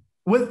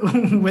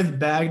 With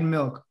bagged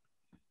milk.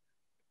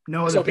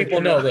 No, so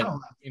people know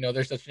that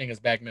there's such thing as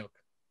bagged milk.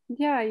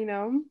 Yeah,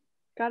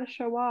 gotta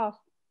show off.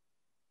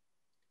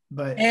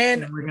 But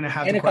we're gonna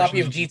have a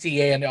copy of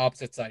GTA on the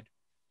opposite side.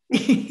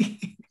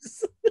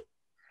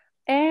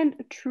 And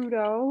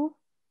Trudeau.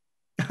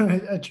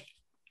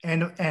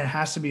 And it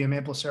has to be a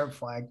maple syrup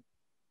flag.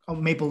 Oh,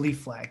 maple leaf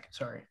flag.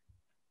 Sorry.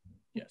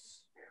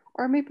 Yes.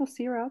 Or maple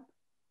syrup.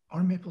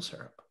 Or maple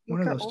syrup.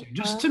 One of those two,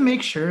 just to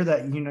make sure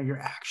that you're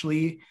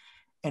actually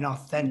an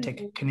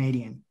authentic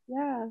Canadian.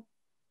 Yeah.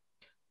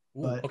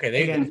 But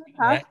okay, again, your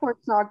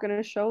passport's not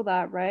gonna show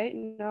that, right?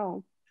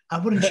 No. I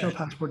wouldn't show a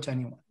passport to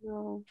anyone.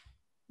 No.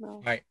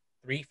 All right,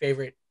 3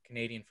 favorite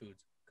Canadian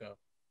foods. Go.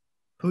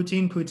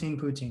 Poutine.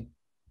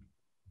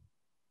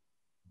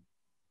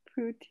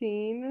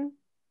 Poutine.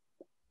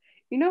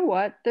 You know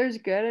what? There's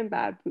good and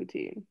bad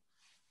poutine.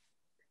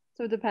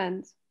 So it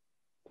depends.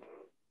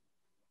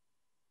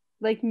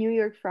 Like New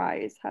York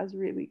fries has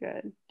really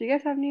good. Do you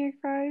guys have New York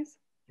fries?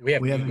 We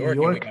have New York,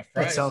 and we got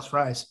fries. That sells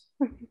fries.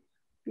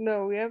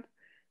 No, we have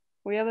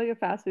like a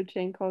fast food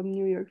chain called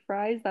New York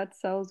Fries that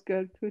sells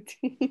good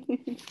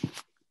poutine.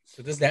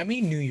 So does that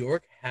mean New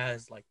York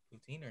has like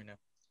poutine or no?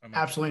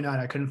 Absolutely not.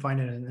 I couldn't find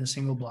it in a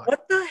single block.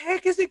 What the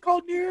heck is it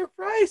called New York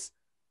fries?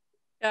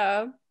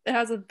 Yeah, it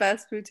has the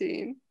best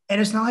poutine. And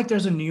it's not like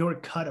there's a New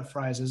York cut of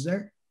fries, is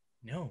there?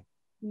 No.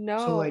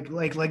 So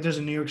like there's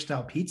a New York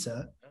style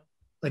pizza,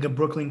 like a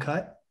Brooklyn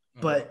cut,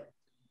 but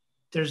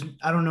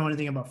I don't know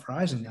anything about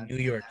fries in that. New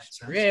York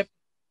strip.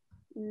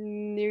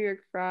 New York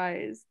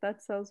fries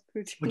that sells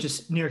poutine. Which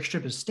is New York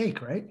strip is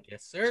steak, right?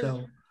 Yes, sir.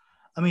 So,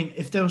 I mean,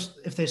 if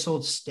they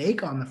sold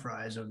steak on the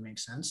fries, it would make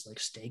sense, like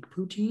steak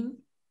poutine.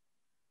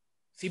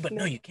 See, but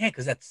no, you can't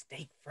because that's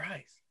steak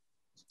fries.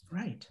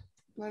 Right.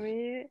 Now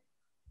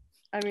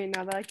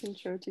that I can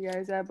show it to you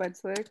guys that, but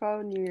it's literally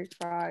called New York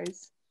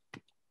fries.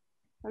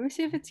 Let me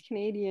see if it's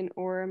Canadian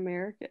or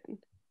American.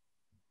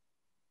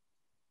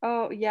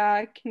 Oh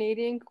yeah,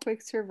 Canadian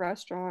quick serve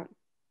restaurant.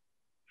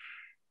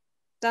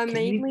 That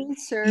mainly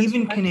serves.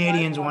 Even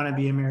Canadians want to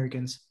be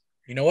Americans.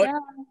 You know what? Yeah.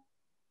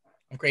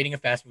 I'm creating a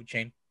fast food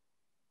chain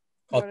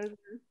called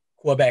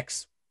What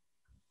Quebec's.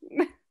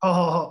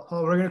 Oh,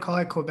 we're gonna call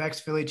it Quebec's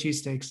Philly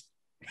cheesesteaks.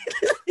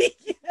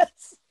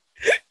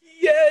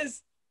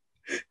 Yes.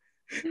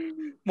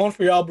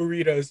 Montreal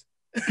burritos.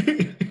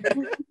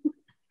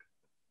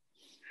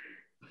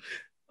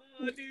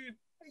 Oh, dude,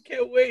 I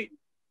can't wait.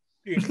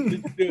 Dude,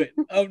 let's do it.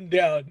 I'm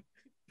down.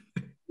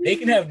 They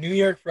can have New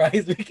York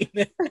fries. We can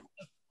have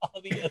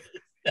all the other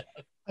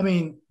stuff. I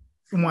mean,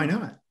 why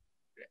not?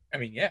 I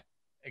mean, yeah,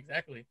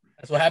 exactly.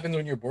 That's what happens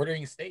when you're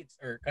bordering states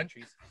or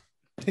countries.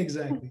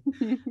 Exactly.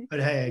 But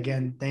hey,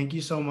 again, thank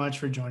you so much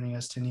for joining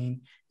us,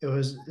 Tanine.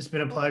 It's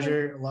been a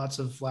pleasure. Lots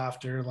of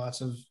laughter,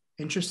 lots of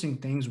interesting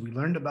things. We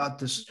learned about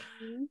this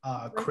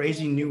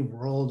crazy new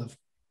world of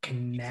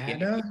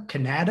Canada.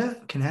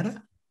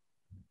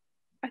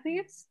 I think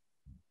it's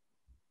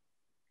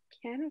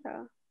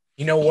Canada.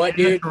 You know what,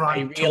 dude?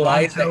 Toronto, I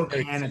realized that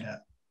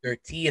Canada. Their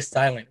T is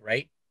silent,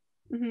 right?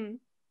 Mm-hmm.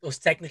 So it's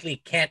technically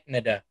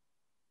Canada.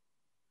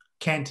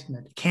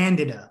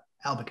 Candida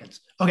albicans.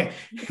 Okay.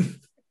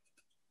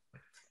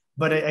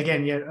 But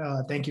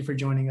again, thank you for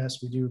joining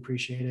us. We do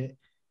appreciate it.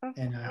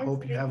 And I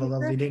hope you have a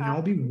lovely day. And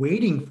I'll be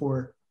waiting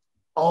for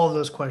all of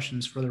those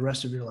questions for the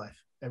rest of your life.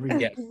 Every day.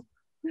 Yes.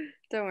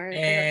 Don't worry.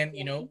 And,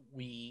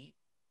 we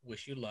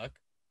wish you luck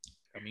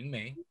coming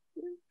May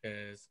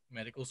because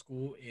medical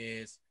school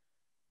is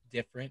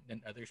different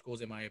than other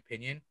schools, in my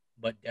opinion,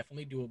 but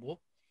definitely doable.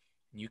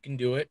 You can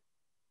do it.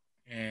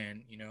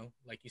 And,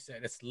 like you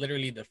said, it's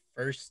literally the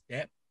first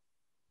step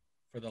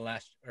for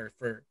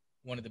for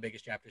one of the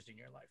biggest chapters in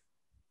your life.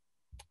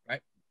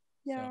 Right?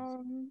 Yeah.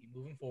 So keep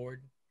moving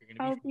forward.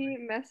 I'll be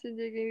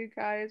messaging you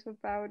guys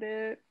about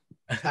it.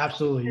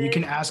 Absolutely. You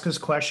can ask us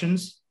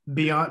questions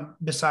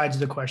besides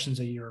the questions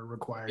that you're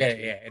required. Yeah.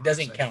 It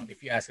doesn't count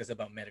if you ask us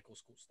about medical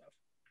school stuff.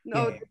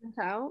 No, it doesn't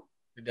count.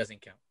 It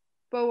doesn't count.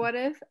 But what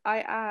if I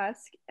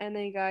ask and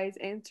then you guys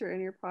answer in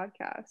your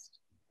podcast?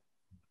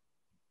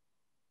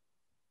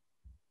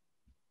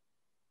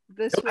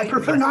 I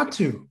prefer not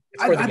to.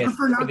 I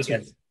prefer not to.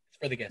 It's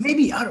for the guests.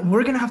 Maybe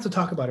we're going to have to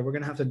talk about it. We're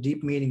going to have a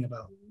deep meeting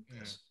about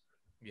this.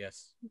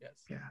 Yes.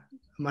 Yeah.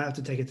 I might have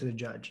to take it to the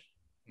judge,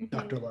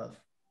 Dr. Love.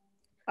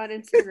 On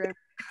Instagram.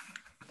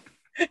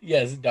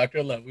 Yes,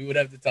 Dr. Love. We would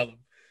have to tell him.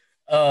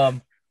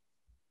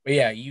 But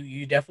yeah,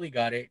 you definitely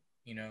got it.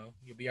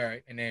 You'll be all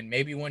right. And then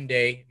maybe one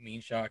day me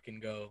and Shaw can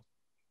go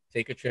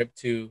take a trip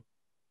to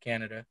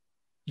Canada.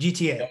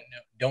 GTA.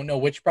 Don't know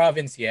which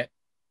province yet,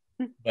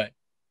 but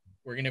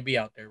we're going to be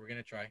out there. We're going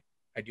to try.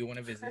 I do want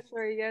to visit. That's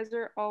right. You guys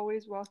are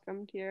always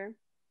welcomed here.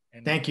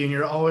 And thank you. And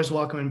you're always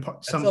welcome in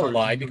some That's a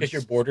lie because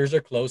your borders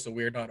are closed, so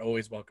we're not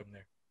always welcome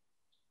there.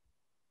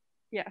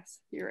 Yes,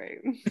 you're right.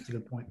 That's a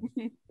good point.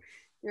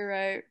 You're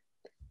right.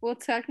 Well,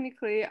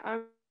 technically,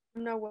 I'm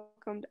not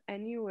welcomed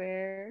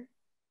anywhere.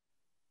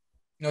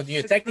 No,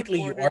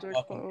 technically you are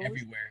welcome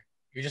everywhere.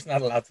 You're just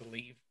not allowed to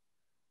leave.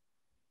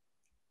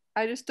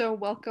 I just don't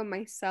welcome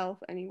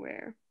myself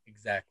anywhere.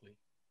 Exactly.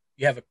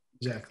 You have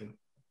exactly.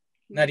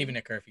 Not even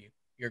a curfew.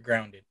 You're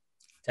grounded,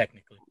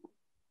 technically.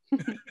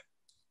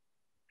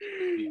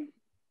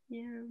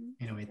 Yeah.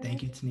 Anyway,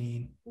 thank you,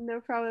 Tanine. No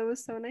problem. It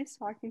was so nice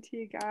talking to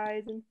you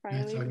guys and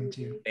finally nice talking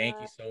to you. Thank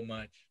you so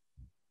much.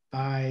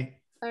 Bye.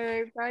 All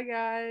right, bye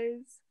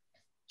guys.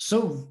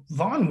 So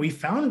Vaughn, we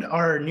found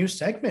our new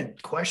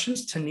segment,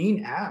 Questions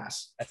Tanine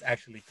Asks. That's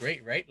actually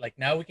great, right? Like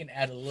now we can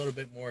add a little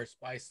bit more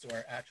spice to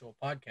our actual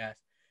podcast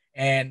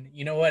And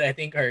you know what? I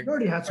think You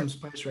already had some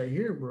spice right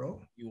here,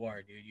 bro. you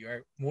are, dude. You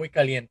are muy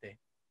caliente.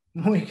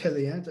 Muy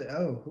caliente.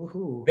 Oh,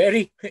 woohoo.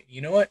 Very.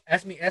 You know what?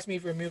 Ask me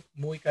if you're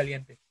muy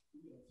caliente.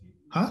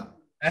 Huh?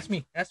 Ask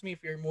me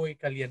if you're muy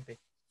caliente.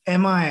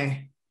 Am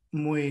I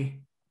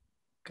muy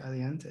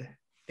caliente?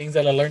 Things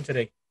that I learned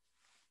today.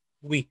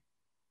 Oui.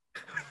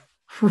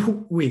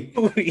 Oui.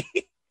 Oui.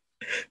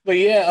 But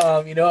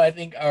yeah, you know, I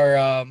think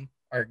our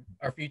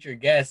future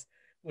guests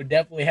would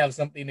definitely have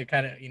something to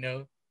kind of, you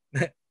know,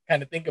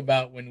 kind of think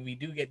about when we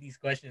do get these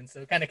questions.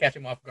 So kind of catch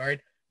them off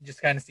guard,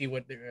 just kind of see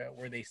what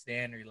where they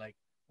stand or like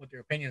what their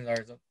opinions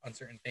are on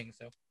certain things.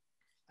 So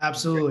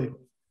absolutely.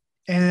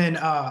 And then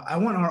I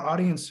want our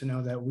audience to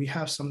know that we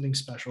have something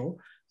special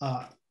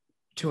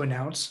to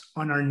announce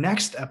on our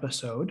next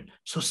episode.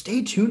 So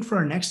stay tuned for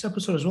our next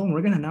episode as well. And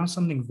we're going to announce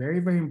something very,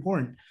 very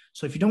important.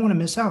 So if you don't want to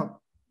miss out,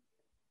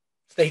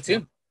 stay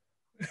tuned.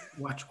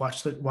 Watch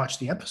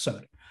the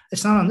episode.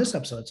 It's not on this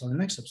episode; it's on the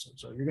next episode.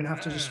 So you're gonna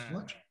have to just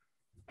watch.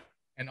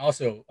 And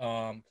also,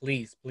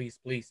 please, if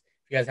you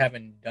guys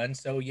haven't done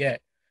so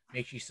yet,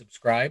 make sure you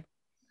subscribe.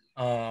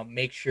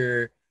 Make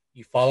sure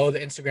you follow the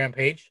Instagram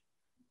page,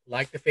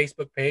 like the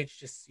Facebook page,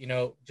 just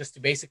to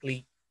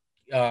basically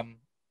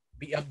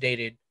be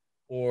updated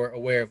or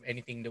aware of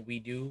anything that we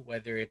do,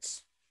 whether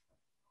it's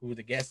who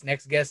the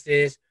next guest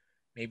is,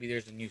 maybe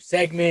there's a new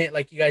segment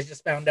like you guys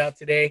just found out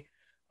today.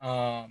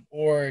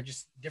 Or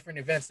just different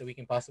events that we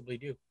can possibly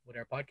do with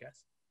our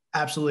podcast.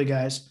 Absolutely,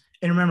 guys.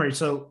 And remember,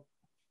 so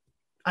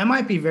I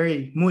might be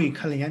very muy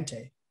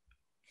caliente,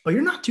 but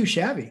you're not too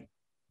shabby.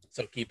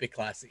 So keep it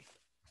classy.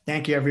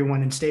 Thank you,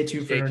 everyone, and stay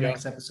tuned for our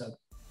next episode.